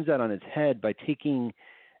turns that on its head by taking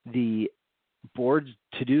the board's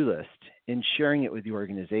to-do list and sharing it with the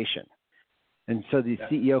organization. And so the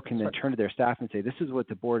CEO can then turn to their staff and say, this is what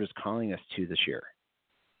the board is calling us to this year.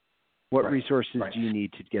 What resources do you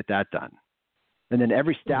need to get that done? And then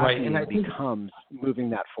every staff meeting becomes moving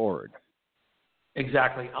that forward.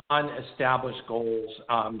 Exactly, on established goals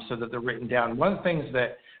so that they're written down. One of the things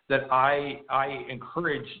that I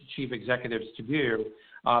encourage chief executives to do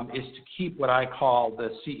is to keep what I call the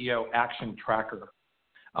CEO action tracker.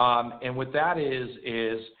 And what that is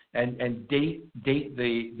and date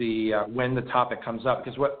the when the topic comes up,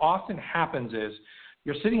 because what often happens is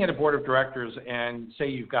you're sitting at a board of directors, and say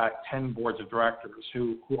you've got 10 boards of directors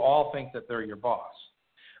who all think that they're your boss.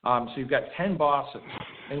 So you've got 10 bosses,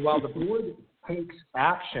 and while the board takes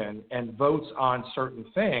action and votes on certain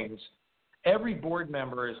things, every board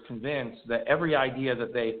member is convinced that every idea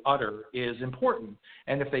that they utter is important.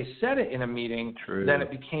 And if they said it in a meeting, then it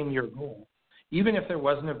became your goal. Even if there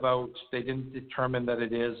wasn't a vote, they didn't determine that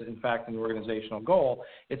it is, in fact, an organizational goal.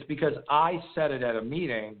 It's because I said it at a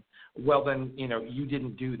meeting. Well, then, you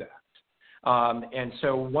didn't do that. And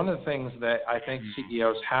so one of the things that I think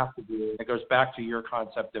CEOs have to do, and it goes back to your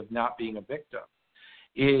concept of not being a victim,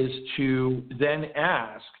 is to then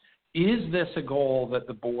ask, is this a goal that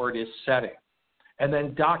the board is setting? And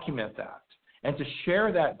then document that. And to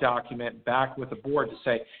share that document back with the board to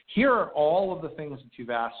say, here are all of the things that you've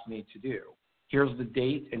asked me to do. Here's the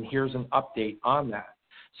date, and here's an update on that.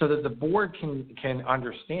 So that the board can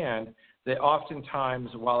understand that oftentimes,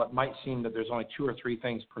 while it might seem that there's only 2 or 3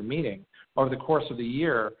 things per meeting, over the course of the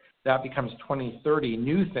year, that becomes 20, 30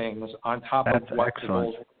 new things on top of what the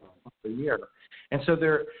goals are for the year. And so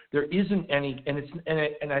there isn't any,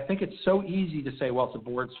 and I think it's so easy to say, well, it's the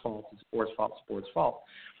board's fault, it's the board's fault, it's the board's fault.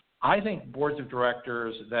 I think boards of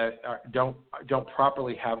directors that don't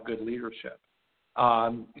properly have good leadership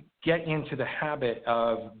get into the habit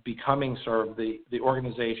of becoming sort of the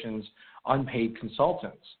organization's unpaid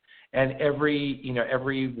consultants. And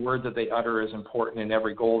every word that they utter is important, and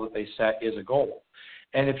every goal that they set is a goal.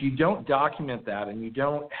 And if you don't document that, and you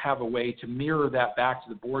don't have a way to mirror that back to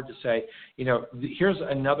the board to say, here's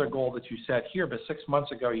another goal that you set here, but 6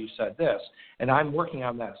 months ago you said this, and I'm working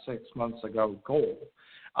on that 6 months ago goal.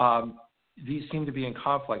 These seem to be in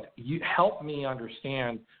conflict. You help me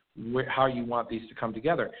understand how you want these to come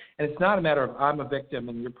together. And it's not a matter of I'm a victim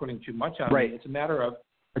and you're putting too much on me. It's a matter of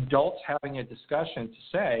adults having a discussion to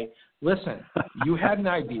say, listen, you had an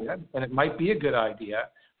idea, and it might be a good idea,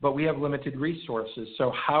 but we have limited resources.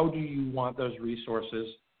 So how do you want those resources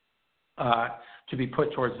to be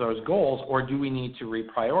put towards those goals, or do we need to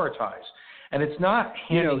reprioritize? And it's not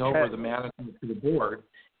handing over the management to the board.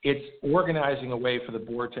 It's organizing a way for the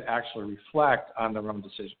board to actually reflect on their own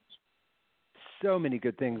decisions. So many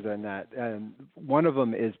good things in that. One of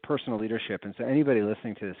them is personal leadership. And so anybody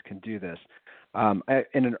listening to this can do this.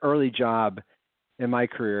 In an early job in my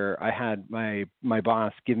career, I had my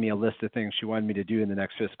boss give me a list of things she wanted me to do in the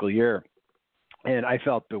next fiscal year. And I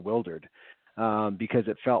felt bewildered because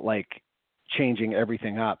it felt like changing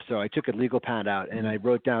everything up. So I took a legal pad out and I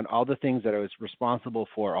wrote down all the things that I was responsible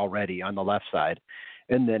for already on the left side,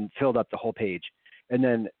 and then filled up the whole page. And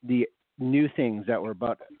then the new things that were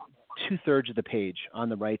about 2/3 of the page on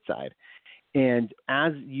the right side. And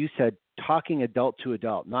as you said, talking adult to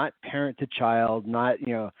adult, not parent to child, not,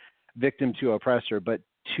 victim to oppressor, but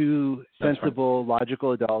two sensible,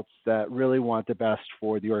 logical adults that really want the best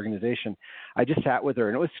for the organization. I just sat with her,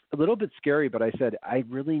 and it was a little bit scary, but I said, I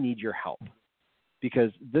really need your help,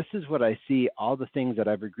 because this is what I see, all the things that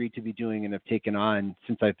I've agreed to be doing and have taken on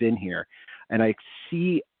since I've been here. And I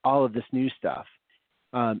see all of this new stuff.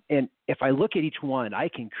 And if I look at each one, I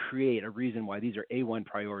can create a reason why these are A1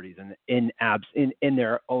 priorities in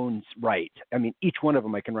their own right. I mean, each one of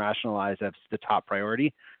them I can rationalize as the top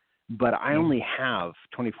priority, but I only have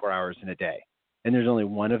 24 hours in a day, and there's only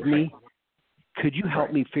one of me. Could you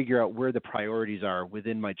help me figure out where the priorities are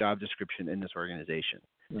within my job description in this organization?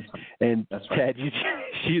 And Ted,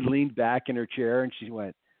 she leaned back in her chair and she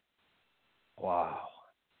went, wow.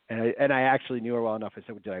 And I actually knew her well enough. I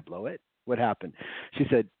said, well, did I blow it? What happened? She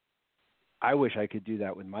said, I wish I could do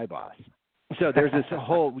that with my boss. So there's this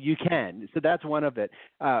whole, you can. So that's one of it.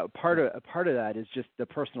 Part of that is just the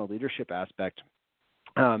personal leadership aspect.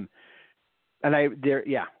 So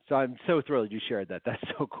I'm so thrilled you shared that. That's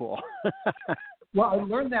so cool. Well, I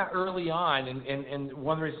learned that early on, and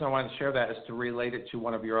one reason I wanted to share that is to relate it to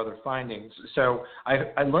one of your other findings. So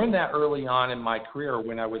I learned that early on in my career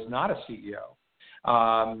when I was not a CEO,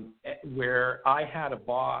 where I had a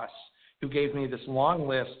boss who gave me this long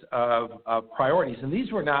list of priorities. And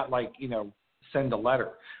these were not like, send a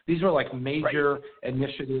letter. These were like major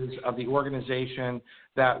initiatives of the organization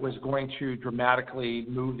that was going to dramatically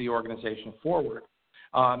move the organization forward.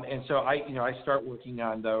 And so I start working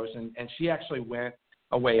on those, and she actually went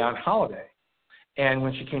away on holiday. And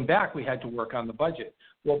when she came back, we had to work on the budget.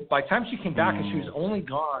 Well, by the time she came back, and she was only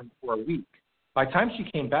gone for a week, by the time she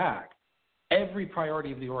came back, every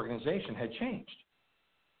priority of the organization had changed.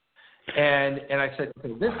 And I said,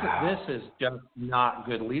 this is just not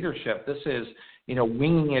good leadership. This is,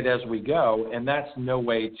 winging it as we go, and that's no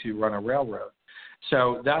way to run a railroad.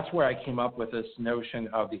 So that's where I came up with this notion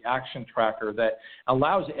of the action tracker that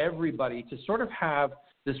allows everybody to sort of have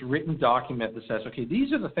this written document that says, okay,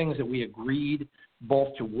 these are the things that we agreed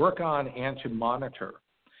both to work on and to monitor.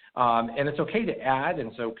 And it's okay to add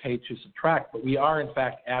and it's okay to subtract, but we are in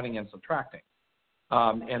fact adding and subtracting,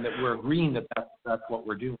 and that we're agreeing that that's what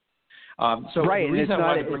we're doing. So right, and it's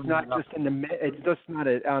not just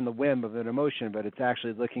on the whim of an emotion, but it's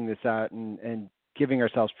actually looking this out and giving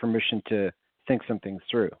ourselves permission to think some things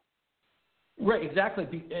through. Right,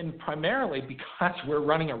 exactly, and primarily because we're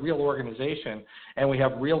running a real organization and we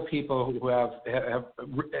have real people who have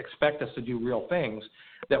expect us to do real things,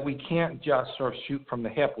 that we can't just sort of shoot from the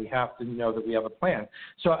hip. We have to know that we have a plan.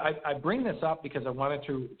 So I bring this up because I wanted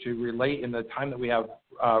to relate in the time that we have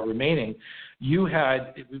remaining. You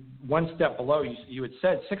had one step below, you had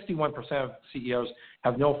said 61% of CEOs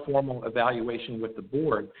have no formal evaluation with the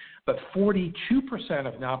board, but 42%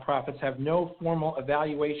 of nonprofits have no formal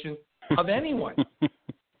evaluation of anyone.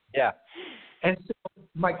 Yeah. And so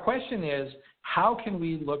my question is, how can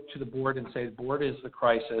we look to the board and say the board is the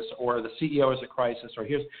crisis or the CEO is a crisis or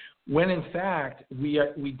when in fact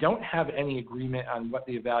we don't have any agreement on what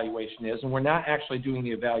the evaluation is and we're not actually doing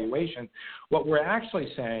the evaluation. What we're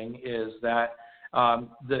actually saying is that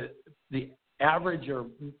the average or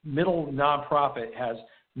middle nonprofit has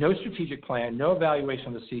no strategic plan, no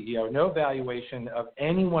evaluation of the CEO, no evaluation of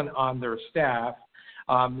anyone on their staff.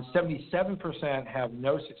 77% have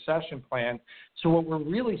no succession plan. So what we're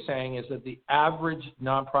really saying is that the average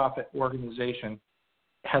nonprofit organization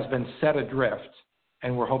has been set adrift,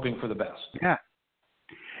 and we're hoping for the best.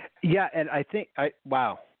 Yeah, and I think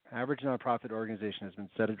average nonprofit organization has been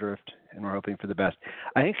set adrift, and we're hoping for the best.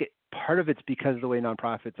 I think part of it's because of the way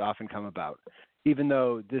nonprofits often come about. Even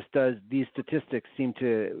though these statistics seem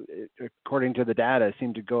to, according to the data,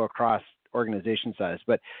 seem to go across organization size.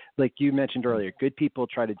 But like you mentioned earlier, good people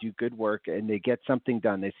try to do good work and they get something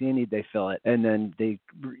done. They see a need, they fill it, and then they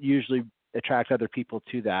usually attract other people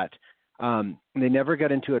to that. They never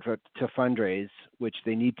get into it to fundraise, which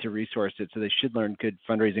they need to resource it. So they should learn good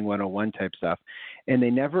fundraising 101 type stuff. And they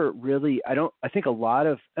never really, I think a lot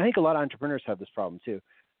of entrepreneurs have this problem too,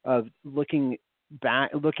 of looking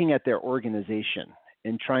at their organization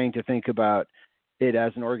and trying to think about it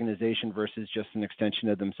as an organization versus just an extension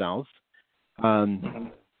of themselves.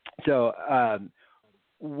 So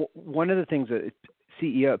one of the things that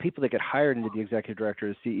people that get hired into the executive director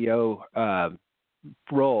or CEO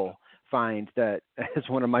role find that, as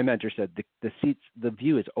one of my mentors said, the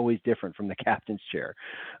view is always different from the captain's chair.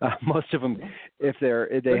 Most of them, if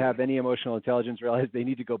they have any emotional intelligence, realize they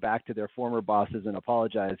need to go back to their former bosses and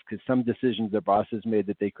apologize because some decisions their bosses made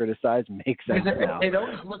that they criticize make sense now. It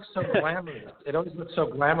always looks so glamorous. It always looks so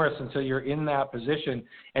glamorous until you're in that position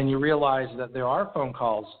and you realize that there are phone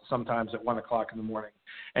calls sometimes at 1 o'clock in the morning.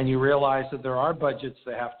 And you realize that there are budgets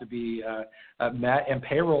that have to be met and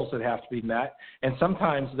payrolls that have to be met. And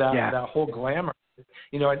sometimes that whole glamour,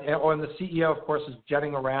 and the CEO, of course, is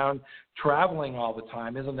jetting around, traveling all the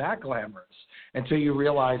time. Isn't that glamorous? Until you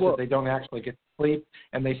realize that they don't actually get sleep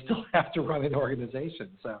and they still have to run an organization.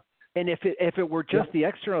 So. And if it were just the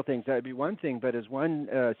external things, that would be one thing. But as one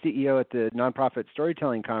CEO at the Nonprofit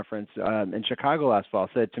Storytelling Conference in Chicago last fall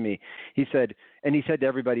said to me, he said to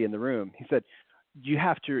everybody in the room, he said, you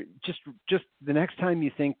have to just the next time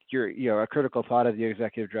you think you're a critical thought of the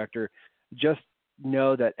executive director, just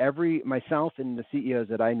know that myself and the CEOs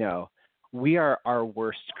that I know, we are our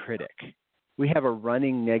worst critic. We have a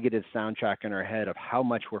running negative soundtrack in our head of how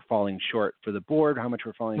much we're falling short for the board, how much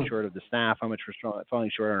we're falling short of the staff, how much we're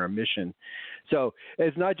falling short on our mission. So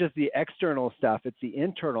it's not just the external stuff, it's the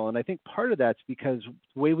internal. And I think part of that's because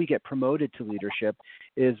the way we get promoted to leadership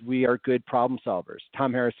is we are good problem solvers.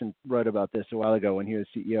 Tom Harrison wrote about this a while ago when he was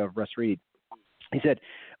CEO of Russ Reed. He said,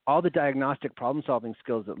 all the diagnostic problem-solving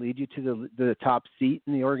skills that lead you to the top seat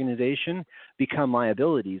in the organization become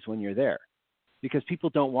liabilities when you're there. Because people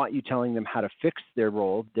don't want you telling them how to fix their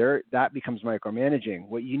role. That becomes micromanaging.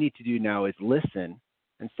 What you need to do now is listen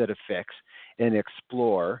instead of fix, and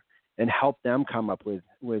explore and help them come up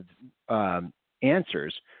with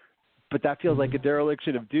answers. But that feels like a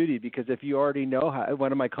dereliction of duty, because if you already know how,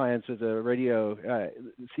 one of my clients was a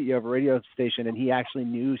CEO of a radio station, and he actually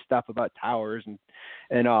knew stuff about towers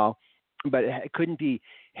and all, but it couldn't be,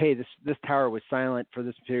 hey, this tower was silent for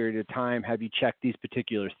this period of time. Have you checked these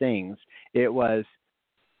particular things? It was,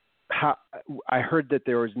 I heard that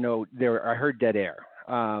I heard dead air.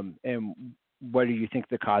 And what do you think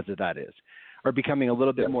the cause of that is? Or becoming a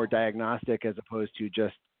little bit more diagnostic as opposed to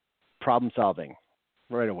just problem solving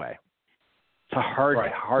right away. It's a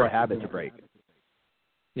hard habit to break.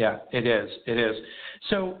 Yeah, it is. It is.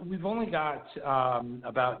 So we've only got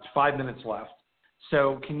about 5 minutes left.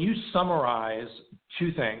 So can you summarize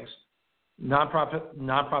two things,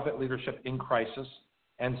 nonprofit leadership in crisis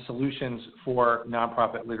and solutions for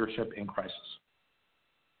nonprofit leadership in crisis?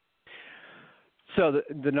 So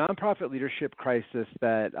the nonprofit leadership crisis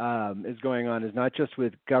that is going on is not just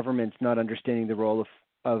with governments not understanding the role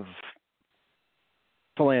of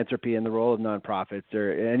philanthropy and the role of nonprofits,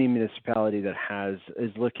 or any municipality that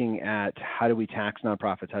is looking at how do we tax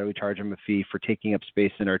nonprofits, how do we charge them a fee for taking up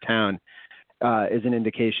space in our town, is an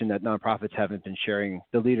indication that nonprofits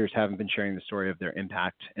the leaders haven't been sharing the story of their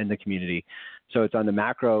impact in the community. So it's on the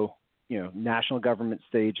macro, national government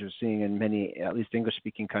stage of seeing in many, at least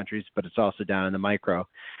English-speaking countries, but it's also down in the micro.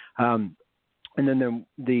 And then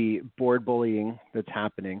the board bullying that's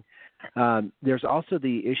happening. There's also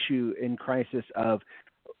the issue in crisis of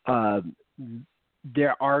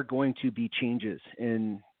there are going to be changes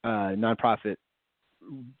in nonprofit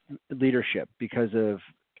leadership because of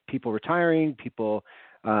people retiring, people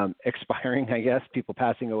expiring, I guess, people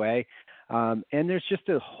passing away. And there's just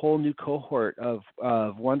a whole new cohort of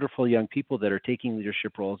wonderful young people that are taking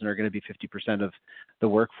leadership roles and are going to be 50% of the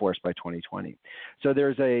workforce by 2020. So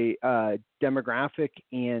there's a demographic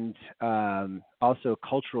and also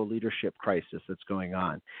cultural leadership crisis that's going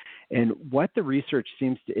on. And what the research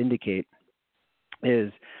seems to indicate is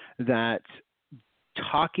that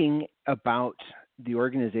talking about the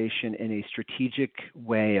organization in a strategic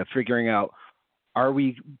way of figuring out, are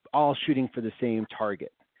we all shooting for the same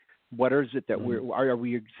target? What is it that are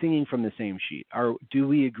we singing from the same sheet? Do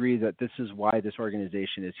we agree that this is why this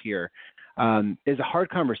organization is here? Is a hard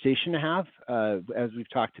conversation to have as we've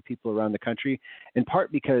talked to people around the country, in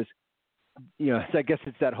part because, I guess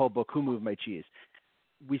it's that whole book, Who Moved My Cheese?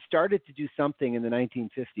 We started to do something in the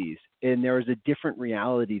 1950s, and there was a different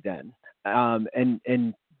reality then. And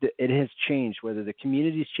it has changed, whether the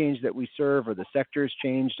communities changed that we serve or the sectors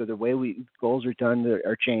changed or the way goals are done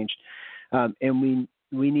are changed. And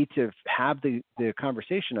we need to have the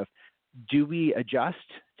conversation of, do we adjust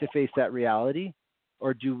to face that reality,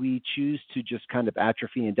 or do we choose to just kind of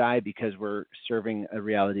atrophy and die because we're serving a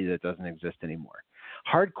reality that doesn't exist anymore?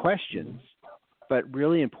 Hard questions, but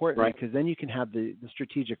really important, right? Because then you can have the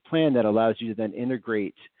strategic plan that allows you to then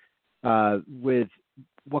integrate with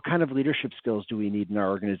what kind of leadership skills do we need in our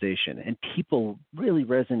organization. And people really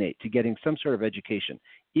resonate to getting some sort of education,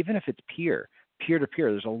 even if it's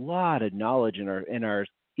peer-to-peer. There's a lot of knowledge in our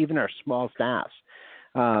even our small staffs,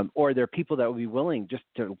 or there are people that will be willing just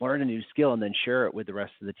to learn a new skill and then share it with the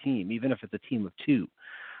rest of the team, even if it's a team of two.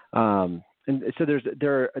 And so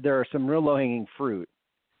there are some real low-hanging fruit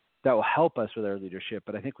that will help us with our leadership.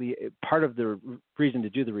 But I think part of the reason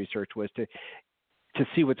to do the research was to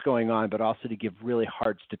see what's going on, but also to give really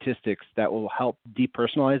hard statistics that will help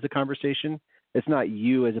depersonalize the conversation. It's not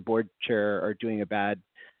you as a board chair are doing a bad,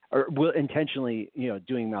 or will intentionally,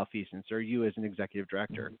 doing malfeasance, or you as an executive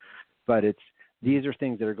director, but these are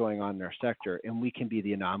things that are going on in our sector, and we can be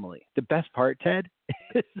the anomaly. The best part, Ted,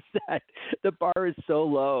 is that the bar is so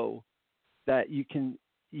low that you can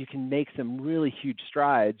make some really huge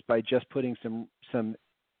strides by just putting some.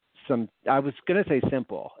 I was going to say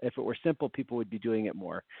simple. If it were simple, people would be doing it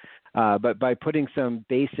more. But by putting some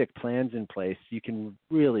basic plans in place, you can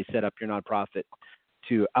really set up your nonprofit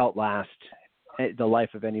to outlast the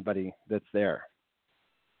life of anybody that's there.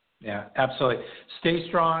 Yeah, absolutely. Stay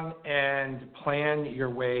strong and plan your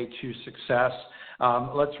way to success.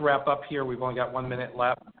 Let's wrap up here. We've only got 1 minute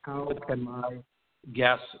left. How can my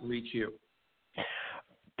guests reach you?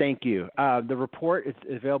 Thank you. The report is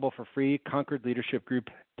available for free,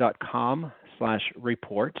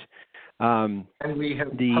 concordleadershipgroup.com/report. And we have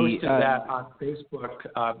posted that on Facebook.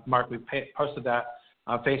 Mark, we posted that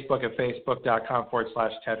on Facebook at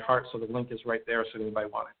facebook.com/Ted Hart. So the link is right there, so anybody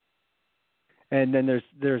want it. And then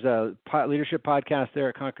there's a leadership podcast there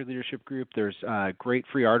at Concord Leadership Group. There's great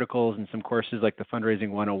free articles and some courses like the Fundraising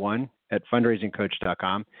 101 at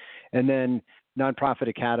fundraisingcoach.com. And then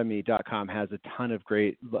nonprofitacademy.com has a ton of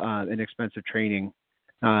great inexpensive training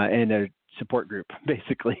and a support group,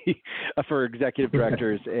 basically, for executive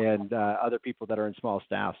directors and other people that are in small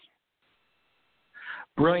staffs.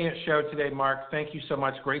 Brilliant show today, Mark. Thank you so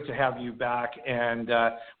much. Great to have you back. And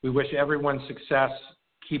we wish everyone success.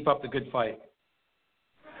 Keep up the good fight.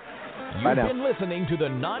 You've been listening to the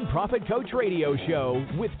Nonprofit Coach Radio Show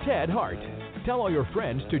with Ted Hart. Tell all your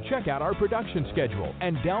friends to check out our production schedule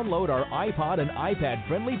and download our iPod and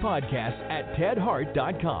iPad-friendly podcast at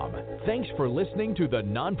tedhart.com. Thanks for listening to the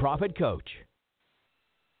Nonprofit Coach.